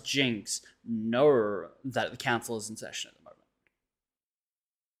 does Jinx know that the council is in session at the moment?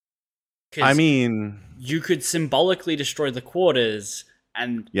 I mean, you could symbolically destroy the quarters,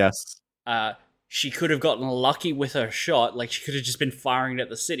 and yes, she could have gotten lucky with her shot. Like, she could have just been firing it at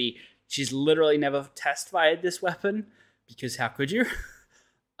the city. She's literally never test fired this weapon, because how could you?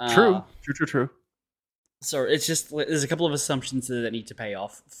 True. So it's just, there's a couple of assumptions that need to pay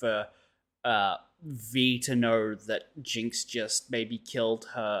off for V to know that Jinx just maybe killed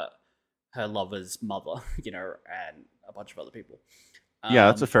her lover's mother, and a bunch of other people. Yeah,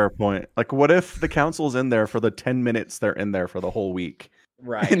 that's a fair point. Like, what if the council's in there for the 10 minutes they're in there for the whole week?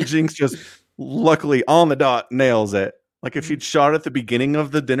 Right. And Jinx just luckily on the dot nails it. Like if she'd shot at the beginning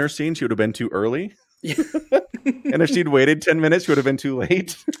of the dinner scene, she would have been too early. And if she'd waited 10 minutes, she would have been too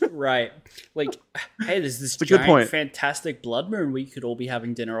late. Right. Like, hey, there's this It's a good point. fantastic blood moon. We could all be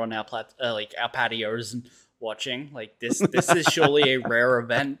having dinner on our our patios and watching. Like this is surely a rare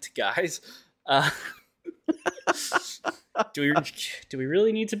event, guys. Do we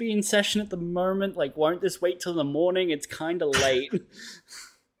really need to be in session at the moment? Like, won't this wait till the morning? It's kind of late.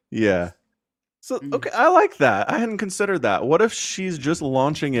 Yeah. So, okay, I like that. I hadn't considered that. What if she's just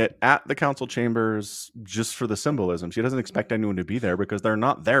launching it at the council chambers just for the symbolism? She doesn't expect anyone to be there because they're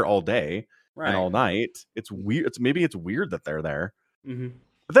not there all day and all night. It's weird. Maybe it's weird that they're there. Mm-hmm.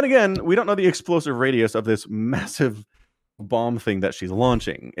 But then again, we don't know the explosive radius of this massive bomb thing that she's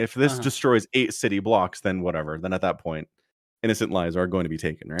launching. If this destroys 8 city blocks, then whatever. Then at that point, innocent lives are going to be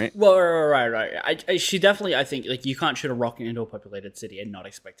taken, right? Well, right. She definitely, I think, like, you can't shoot a rocket into a populated city and not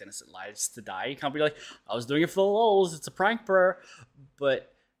expect innocent lives to die. You can't be like, I was doing it for the lols, it's a prank, bro.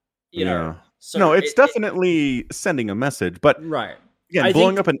 But, you know. So no, it's definitely sending a message. But, again,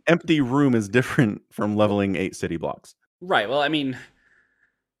 blowing up an empty room is different from leveling 8 city blocks. Right, well, I mean,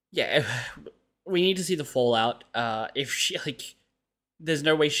 yeah, we need to see the fallout. If she, like... There's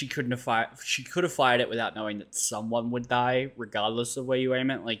no way she could have fired it without knowing that someone would die, regardless of where you aim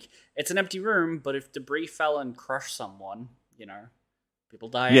it. Like, it's an empty room, but if debris fell and crushed someone, you know, people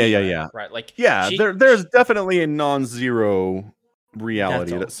die. Yeah. Right, like, there's definitely a non-zero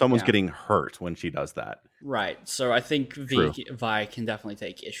reality that someone's getting hurt when she does that. Right. So I think Vi can definitely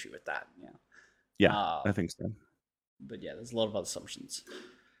take issue with that. Yeah. Yeah, I think so. But yeah, there's a lot of other assumptions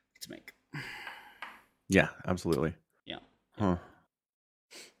to make. Yeah, absolutely. Yeah. Huh.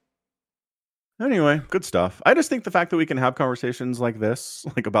 Anyway, good stuff. I just think the fact that we can have conversations like this,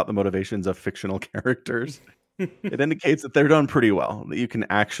 like about the motivations of fictional characters, it indicates that they're done pretty well. That you can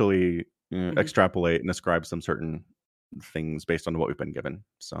actually extrapolate and ascribe some certain things based on what we've been given.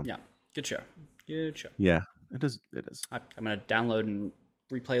 So yeah, good show. Good show. Yeah, it is. It is. I'm gonna download and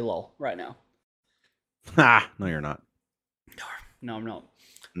replay LOL right now. No, you're not. No, I'm not.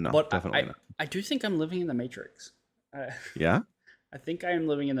 No, but definitely not. I do think I'm living in the Matrix. Yeah? I think I am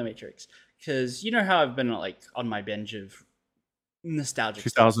living in the Matrix. Because you know how I've been like on my binge of nostalgic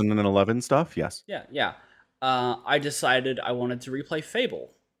 2011 stuff? Yes. Yeah. I decided I wanted to replay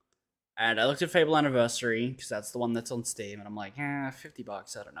Fable. And I looked at Fable Anniversary, because that's the one that's on Steam, and I'm like,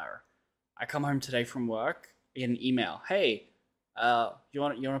 $50, I don't know. I come home today from work, get an email. Hey, you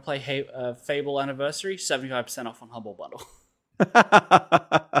want to play Fable Anniversary? 75% off on Humble Bundle.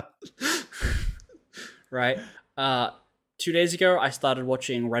 Right? 2 days ago, I started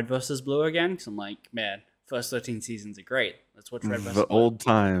watching Red vs. Blue again, because I'm like, man, first 13 seasons are great. Let's watch Red vs. Blue. The old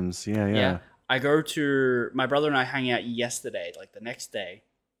times, yeah. I go to, my brother and I hang out yesterday, like the next day.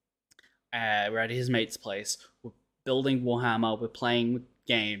 We're at his mate's place. We're building Warhammer. We're playing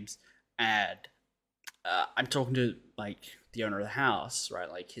games. And I'm talking to, like, the owner of the house, right?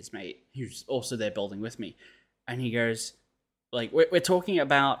 Like, his mate, who's also there building with me. And he goes... Like, we're talking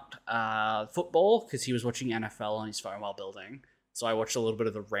about football, because he was watching NFL on his phone while building. So I watched a little bit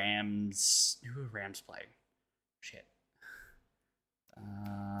of the Rams. Who were Rams playing? Shit.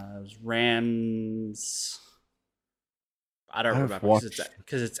 It was Rams... I don't remember,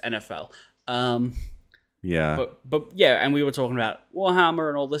 because it's NFL. Yeah. But yeah, and we were talking about Warhammer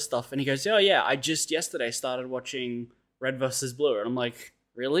and all this stuff. And he goes, oh yeah, I just yesterday started watching Red vs. Blue. And I'm like,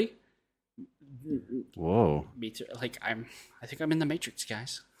 really? Whoa. Me too. Like, I think I'm in the Matrix,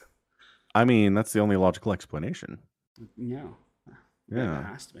 guys. I mean, that's the only logical explanation. Yeah. It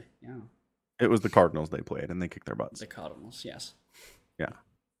has to be. Yeah. It was the Cardinals they played, and they kicked their butts. The Cardinals, yes. Yeah.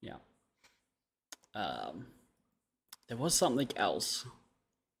 There was something else,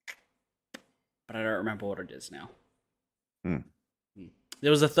 but I don't remember what it is now. There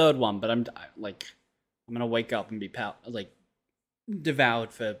was a third one, but I'm gonna wake up and be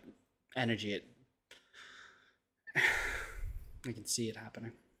devoured for energy. I can see it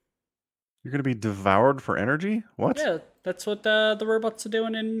happening. You're gonna be devoured for energy? What? Yeah, that's what the robots are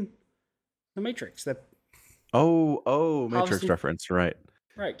doing in the Matrix. Matrix reference, right?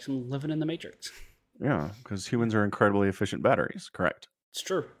 Right, I'm living in the Matrix. Yeah, because humans are incredibly efficient batteries. Correct. It's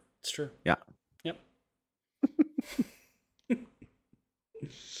true. Yeah. Yep.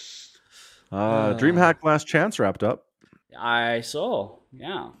 DreamHack Last Chance wrapped up. I saw.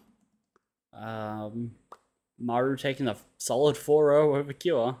 Yeah. Maru taking a solid 4-0 over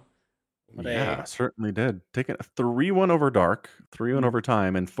Kyoa. Certainly did. Taking a 3-1 over Dark, 3-1 over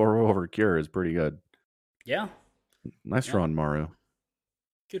Time, and 4-0 over Cure is pretty good. Yeah. Nice run, Maru.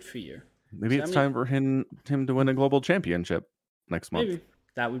 Good for you. Maybe it's time for him to win a global championship next month. Maybe.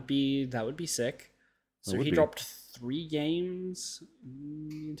 That would be sick. So he dropped 3 games in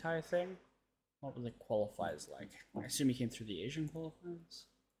the entire thing. What were the qualifiers like? I assume he came through the Asian qualifiers.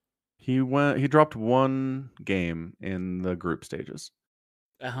 He dropped 1 game in the group stages.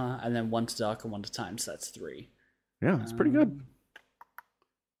 And then 1 to Dark and 1 to Time, so that's 3. Yeah, it's pretty good.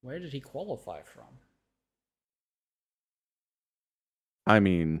 Where did he qualify from? I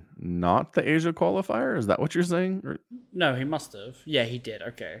mean, not the Asia qualifier? Is that what you're saying? Or... No, he must have. Yeah, he did.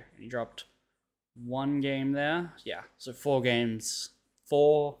 Okay. He dropped 1 game there. Yeah. So 4 games,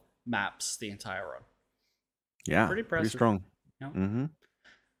 4 maps the entire run. Yeah. Pretty strong. Yep. Mm-hmm.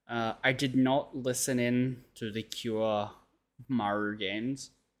 I did not listen in to the Cure Maru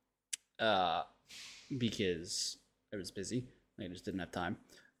games because I was busy. I just didn't have time.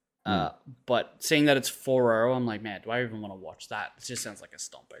 But saying that it's 4-0, I'm like, man, do I even want to watch that? It just sounds like a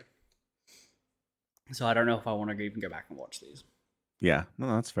stomping. So I don't know if I want to even go back and watch these. Yeah,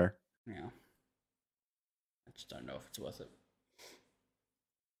 no, that's fair. Yeah. I just don't know if it's worth it.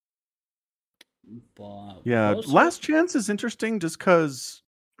 But yeah, Last Chance is interesting just because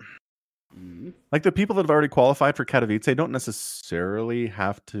like the people that have already qualified for Katowice don't necessarily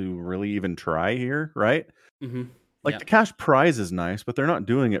have to really even try here, right? Mm-hmm. Like the cash prize is nice, but they're not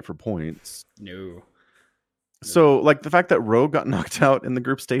doing it for points. No. So like the fact that Rogue got knocked out in the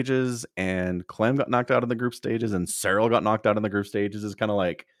group stages and Clem got knocked out in the group stages and Cyril got knocked out in the group stages is kind of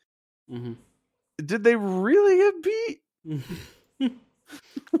like, did they really get beat?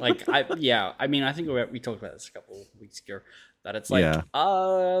 I mean, I think we talked about this a couple of weeks ago, that it's like,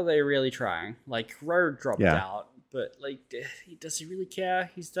 are they really trying? Like, Rogue dropped out, but like, does he really care?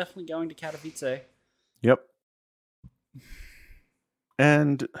 He's definitely going to Katowice. Yep.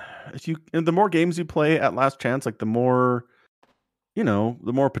 And the more games you play at Last Chance, like the more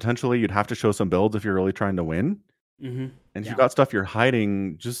potentially you'd have to show some builds if you're really trying to win. Mm-hmm. And if you've got stuff you're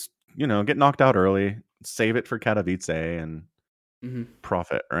hiding, just, get knocked out early, save it for Katowice and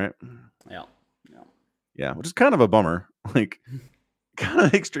profit, right? Yeah, which is kind of a bummer. Like, kind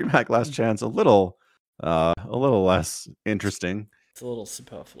of makes DreamHack Last Chance a little less interesting. It's a little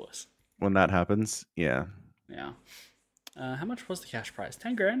superfluous when that happens. Yeah. How much was the cash prize?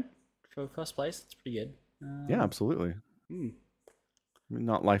 10 grand for first place. That's pretty good. Yeah, absolutely. I mean,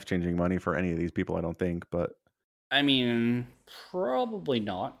 not life-changing money for any of these people, I don't think, but I mean, probably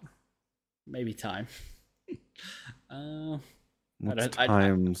not. Maybe time. what's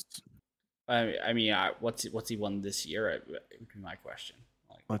times? I mean, what's he won this year? It would be my question.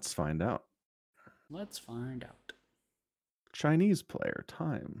 Let's find out. Chinese player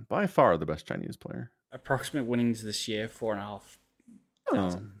time, by far the best Chinese player. Approximate winnings this year,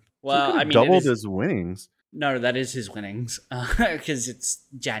 4,500. Well, I mean, doubled his winnings. No, that is his winnings because it's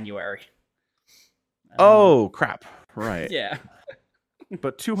January. Oh crap! Right. Yeah.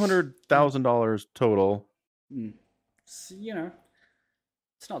 But $200,000 total. So,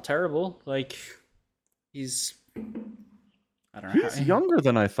 it's not terrible. Like, he's, I don't know. He's younger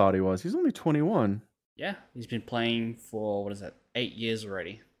than I thought he was. He's only 21. Yeah, he's been playing for 8 years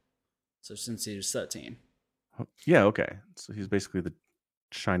already. So since he was 13. Yeah, okay. So he's basically the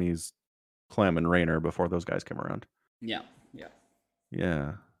Chinese Clem and Rainer before those guys came around. Yeah.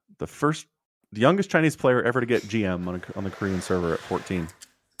 The youngest Chinese player ever to get GM on the Korean server at 14.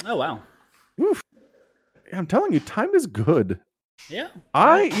 Oh wow. Oof. Yeah, I'm telling you, time is good. Yeah.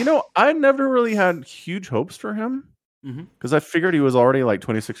 I never really had huge hopes for him because I figured he was already like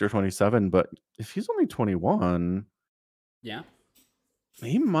 26 or 27. But if he's only 21,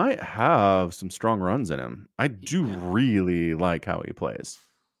 he might have some strong runs in him. I do really like how he plays.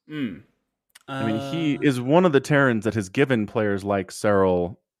 I mean, he is one of the Terrans that has given players like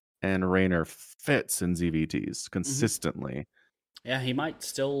Cyril and Rainer fits in ZVTs consistently. Yeah, he might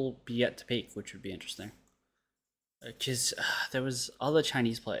still be yet to peak, which would be interesting. Because there was other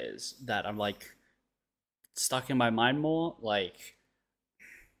Chinese players that I'm like stuck in my mind more, like,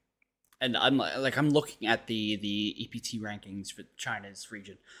 and I'm looking at the EPT rankings for China's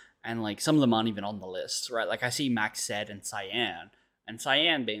region, and like some of them aren't even on the list, right? Like I see Max Zed and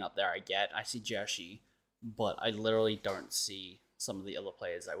Cyan being up there. I see Jershi, but I literally don't see some of the other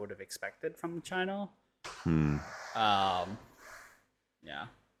players I would have expected from China. Yeah,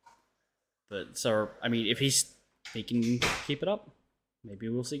 but so I mean, if he can keep it up, maybe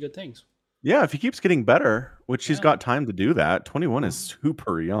we'll see good things. Yeah, if he keeps getting better, which he's got time to do that. 21 is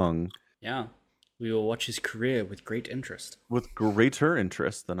super young. Yeah, we will watch his career with great interest. With greater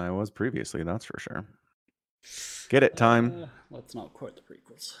interest than I was previously, that's for sure. Get it, time. Let's not quote the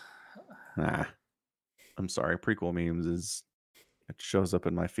prequels. I'm sorry, prequel memes it shows up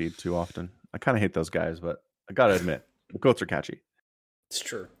in my feed too often. I kind of hate those guys, but I gotta admit, the quotes are catchy. It's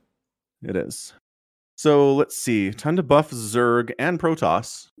true. It is. So let's see. Time to buff Zerg and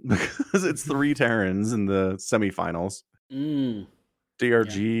Protoss because it's 3 Terrans in the semifinals.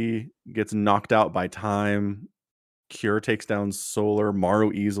 DRG gets knocked out by time. Cure takes down Solar.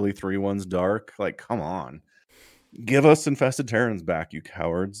 Maru easily 3-1s Dark. Like, come on. Give us Infested Terrans back, you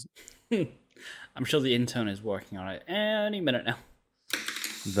cowards. I'm sure the intern is working on it any minute now.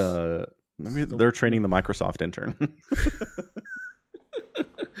 Maybe they're training the Microsoft intern.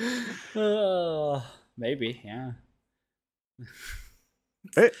 Maybe, yeah.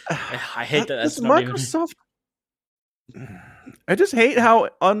 I hate that's not Microsoft. I just hate how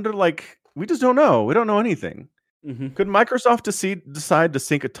we just don't know. We don't know anything. Mm-hmm. Could Microsoft decide to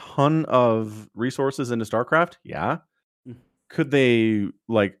sink a ton of resources into StarCraft? Yeah. Could they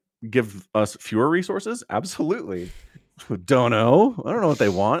give us fewer resources? Absolutely. Don't know. I don't know what they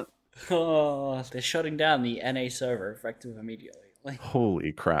want. Oh, they're shutting down the NA server effective immediately.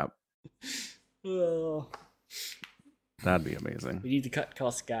 Holy crap. Oh. That'd be amazing. We need to cut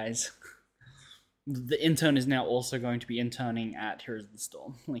costs, guys. The intern is now also going to be interning at Heroes of the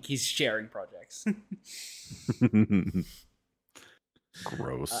Storm. He's sharing projects.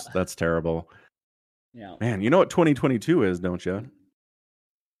 Gross. That's terrible. Yeah. Man, you know what 2022 is, don't you?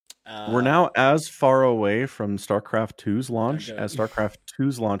 We're now as far away from StarCraft 2's launch as StarCraft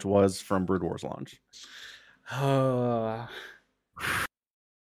 2's launch was from Brood War's launch.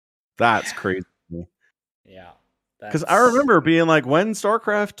 That's crazy. Yeah. Because I remember being like, when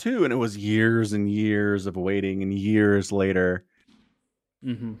StarCraft 2? And it was years and years of waiting and years later.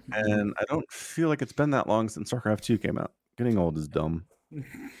 Mm-hmm. And I don't feel like it's been that long since StarCraft 2 came out. Getting old is dumb.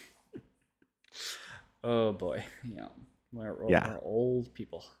 Oh, boy. Yeah. We're old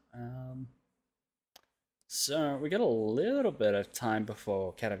people. So we got a little bit of time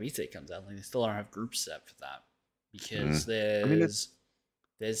before Katowice comes out. They still don't have groups set for that. Because there's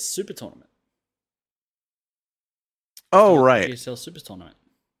Super Tournament. Oh, right. GSL Super Tournament.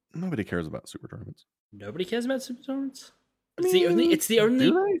 Nobody cares about Super Tournaments. Nobody cares about Super Tournaments? It's the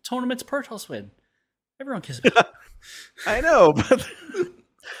only tournaments Protoss win. Everyone cares about it. I know, but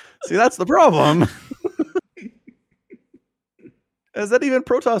see, that's the problem. Is that even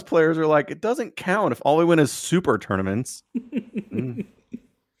Protoss players are like, it doesn't count if all we win is Super Tournaments.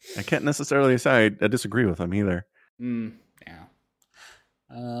 I can't necessarily say I disagree with them either. Yeah.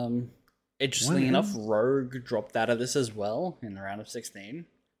 Interestingly enough, Rogue dropped out of this as well in the round of 16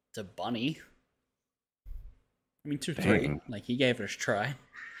 to Bunny. I mean, 2-3. He gave it a try.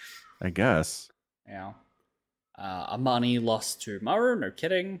 I guess. Yeah. Amani lost to Maru, no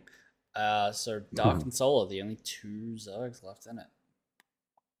kidding. So Dark and Solar, the only 2 Zergs left in it.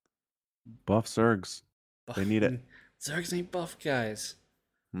 Buff Zergs. They need it. Zergs ain't buff, guys.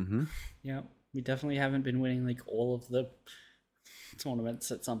 Mm-hmm. Yeah, we definitely haven't been winning all of the tournaments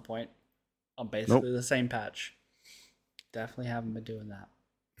at some point on basically the same patch. Definitely haven't been doing that.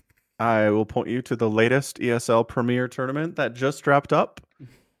 I will point you to the latest ESL Premier tournament that just wrapped up.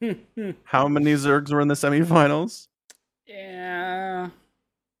 How many Zergs were in the semifinals? Yeah.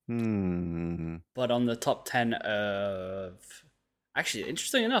 But on the top 10 of... Actually,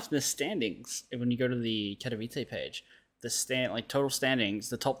 interesting enough, the standings, when you go to the Katowice page, the total standings,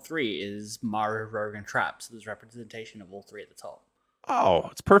 the top 3 is Maru, Rogue, and Trap. So there's representation of all 3 at the top. Oh,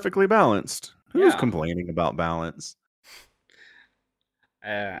 it's perfectly balanced. Who's complaining about balance?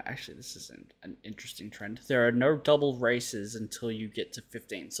 Actually, this is an interesting trend. There are no double races until you get to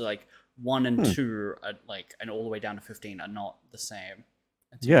 15. So 1 and 2 are and all the way down to 15 are not the same.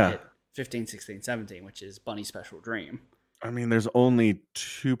 Until you hit 15, 16, 17, which is Bunny's Special Dream. I mean, there's only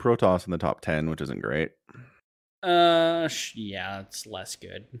 2 Protoss in the top 10, which isn't great. Yeah, it's less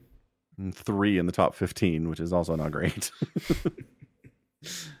good. And 3 in the top 15, which is also not great.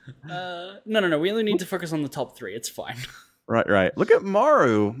 No. We only need to focus on the top 3. It's fine. Right. Look at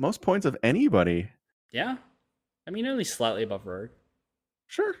Maru. Most points of anybody. Yeah. I mean, only slightly above Rogue.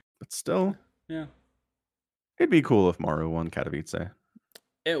 Sure, but still. Yeah. It'd be cool if Maru won Katowice.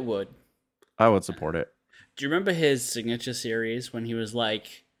 It would. I would support it. Do you remember his signature series when he was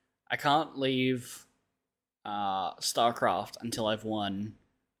like, I can't leave StarCraft until I've won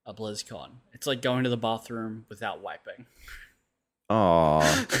a BlizzCon. It's like going to the bathroom without wiping.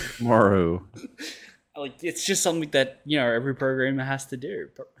 Aw, Maru. It's just something that, every programmer has to do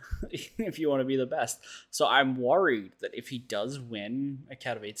if you want to be the best. So I'm worried that if he does win a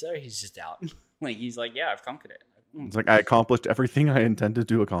Katowice, he's just out. He's like, yeah, I've conquered it. It's like I accomplished everything I intended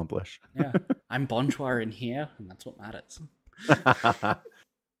to accomplish. Yeah, I'm Bonjour in here, and that's what matters.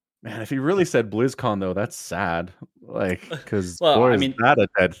 Man, if he really said BlizzCon, though, that's sad. Because, is that a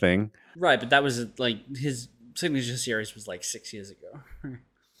dead thing? Right, but that was, his Signature Series was like 6 years ago.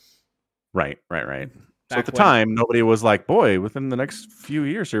 Right. So at Back the when- time, nobody was like, boy, within the next few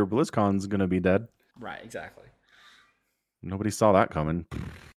years here, BlizzCon's going to be dead. Right, exactly. Nobody saw that coming.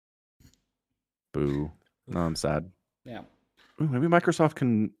 Boo. No, I'm sad. Yeah, Ooh, maybe Microsoft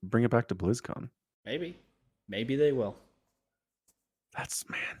can bring it back to BlizzCon. maybe they will. That's,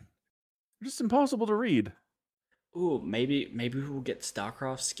 man, just impossible to read. Ooh, maybe we'll get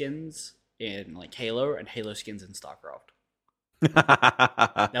StarCraft skins in like Halo and Halo skins in StarCraft.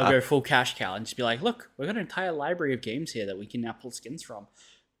 They'll go full cash cow and just be like, look, we've got an entire library of games here that we can now pull skins from.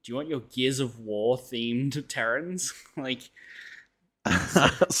 Do you want your Gears of War themed Terrans? Like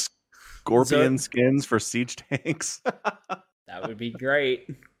Scorpion skins for siege tanks. that would be great.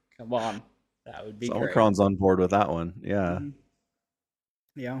 Come on. That would be great. Omicron's on board with that one. Yeah. Mhm.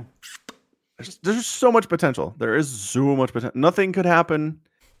 Yeah. There's so much potential. There is so much potential. Nothing could happen.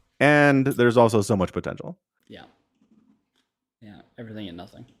 And there's also so much potential. Yeah. Yeah. Everything and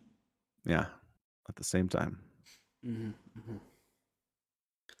nothing. Yeah. At the same time.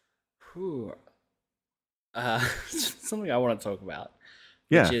 Whew. Something I want to talk about.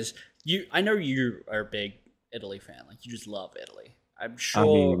 Yeah. Which is I know you are a big Italy fan. Like you just love Italy. I'm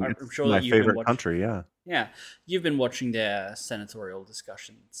sure It's that my you've favorite been country. Yeah. Yeah, you've been watching their senatorial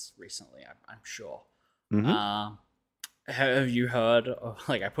discussions recently. I'm sure. Mhm. Have you heard?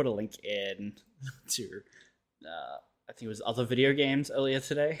 Like, I put a link in to, I think it was other video games earlier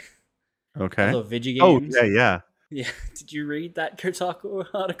today. Okay. Other video Oh, games. yeah. Yeah. Did you read that Kotaku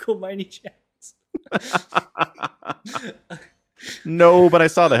article by any chance? No, but I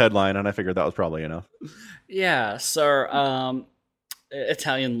saw the headline and I figured that was probably enough. Yeah. So,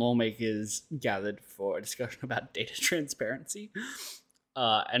 Italian lawmakers gathered for a discussion about data transparency.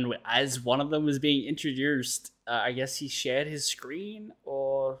 And as one of them was being introduced, I guess he shared his screen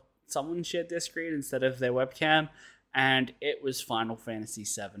or someone shared their screen instead of their webcam. And it was Final Fantasy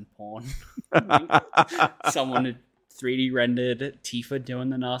VII porn. Someone had 3D rendered Tifa doing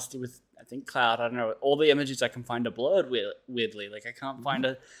the nasty with, I think, Cloud. I don't know. All the images I can find are blurred weirdly. Like, I can't find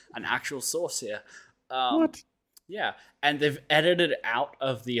an actual source here. What? Yeah, and they've edited out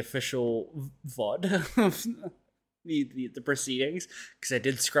of the official VOD of the proceedings because I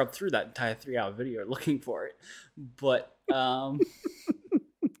did scrub through that entire 3-hour video looking for it, but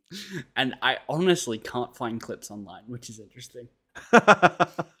and I honestly can't find clips online, which is interesting. This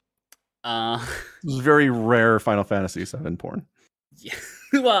is very rare Final Fantasy VII porn. Yeah,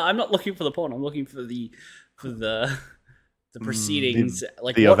 well, I'm not looking for the porn. I'm looking for the proceedings,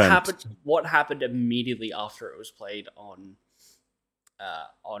 like the what event. happened. What happened immediately after it was played on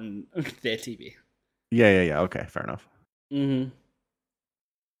their TV. Yeah. Okay, fair enough. Mm-hmm.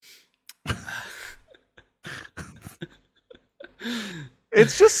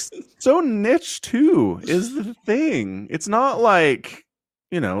 It's just so niche too, is the thing. It's not like,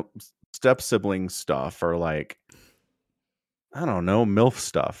 step sibling stuff or like, I don't know, MILF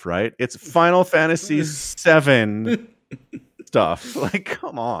stuff, right? It's Final Fantasy VII stuff. Like,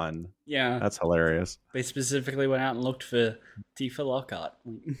 come on. Yeah. That's hilarious. They specifically went out and looked for Tifa Lockhart.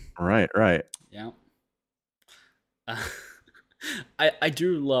 Right. Yeah. I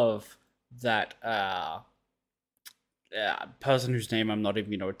do love that person whose name I'm not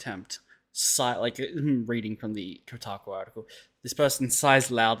even going to attempt. Reading from the Kotaku article, this person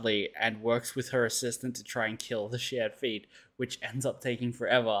sighs loudly and works with her assistant to try and kill the shared feed, which ends up taking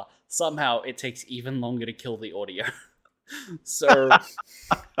forever. Somehow, it takes even longer to kill the audio. So,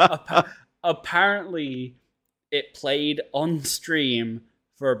 apparently, it played on stream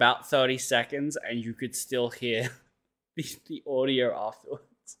for about 30 seconds, and you could still hear the audio afterwards.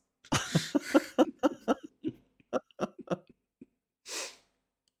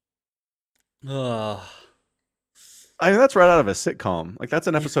 I mean, that's right out of a sitcom. Like, that's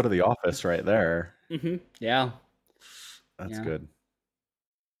an episode of The Office right there. Mm-hmm. Yeah. That's Yeah. good.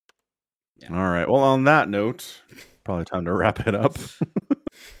 Yeah. All right. Well, on that note, probably time to wrap it up.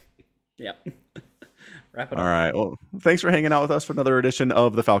 Yeah. Wrap it All up. right. Well, thanks for hanging out with us for another edition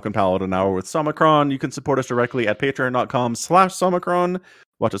of the Falcon Paladin Hour with Somicron. You can support us directly at patreon.com/Somicron.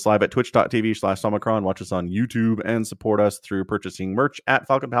 Watch us live at twitch.tv/Somicron. Watch us on YouTube and support us through purchasing merch at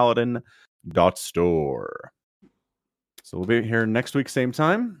falconpaladin.store. So we'll be here next week, same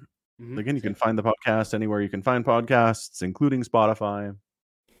time. Mhm. Again, you can find the podcast anywhere you can find podcasts, including Spotify.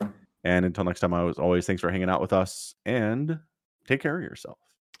 And until next time, as always, thanks for hanging out with us and take care of yourself.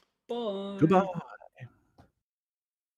 Bye. Goodbye.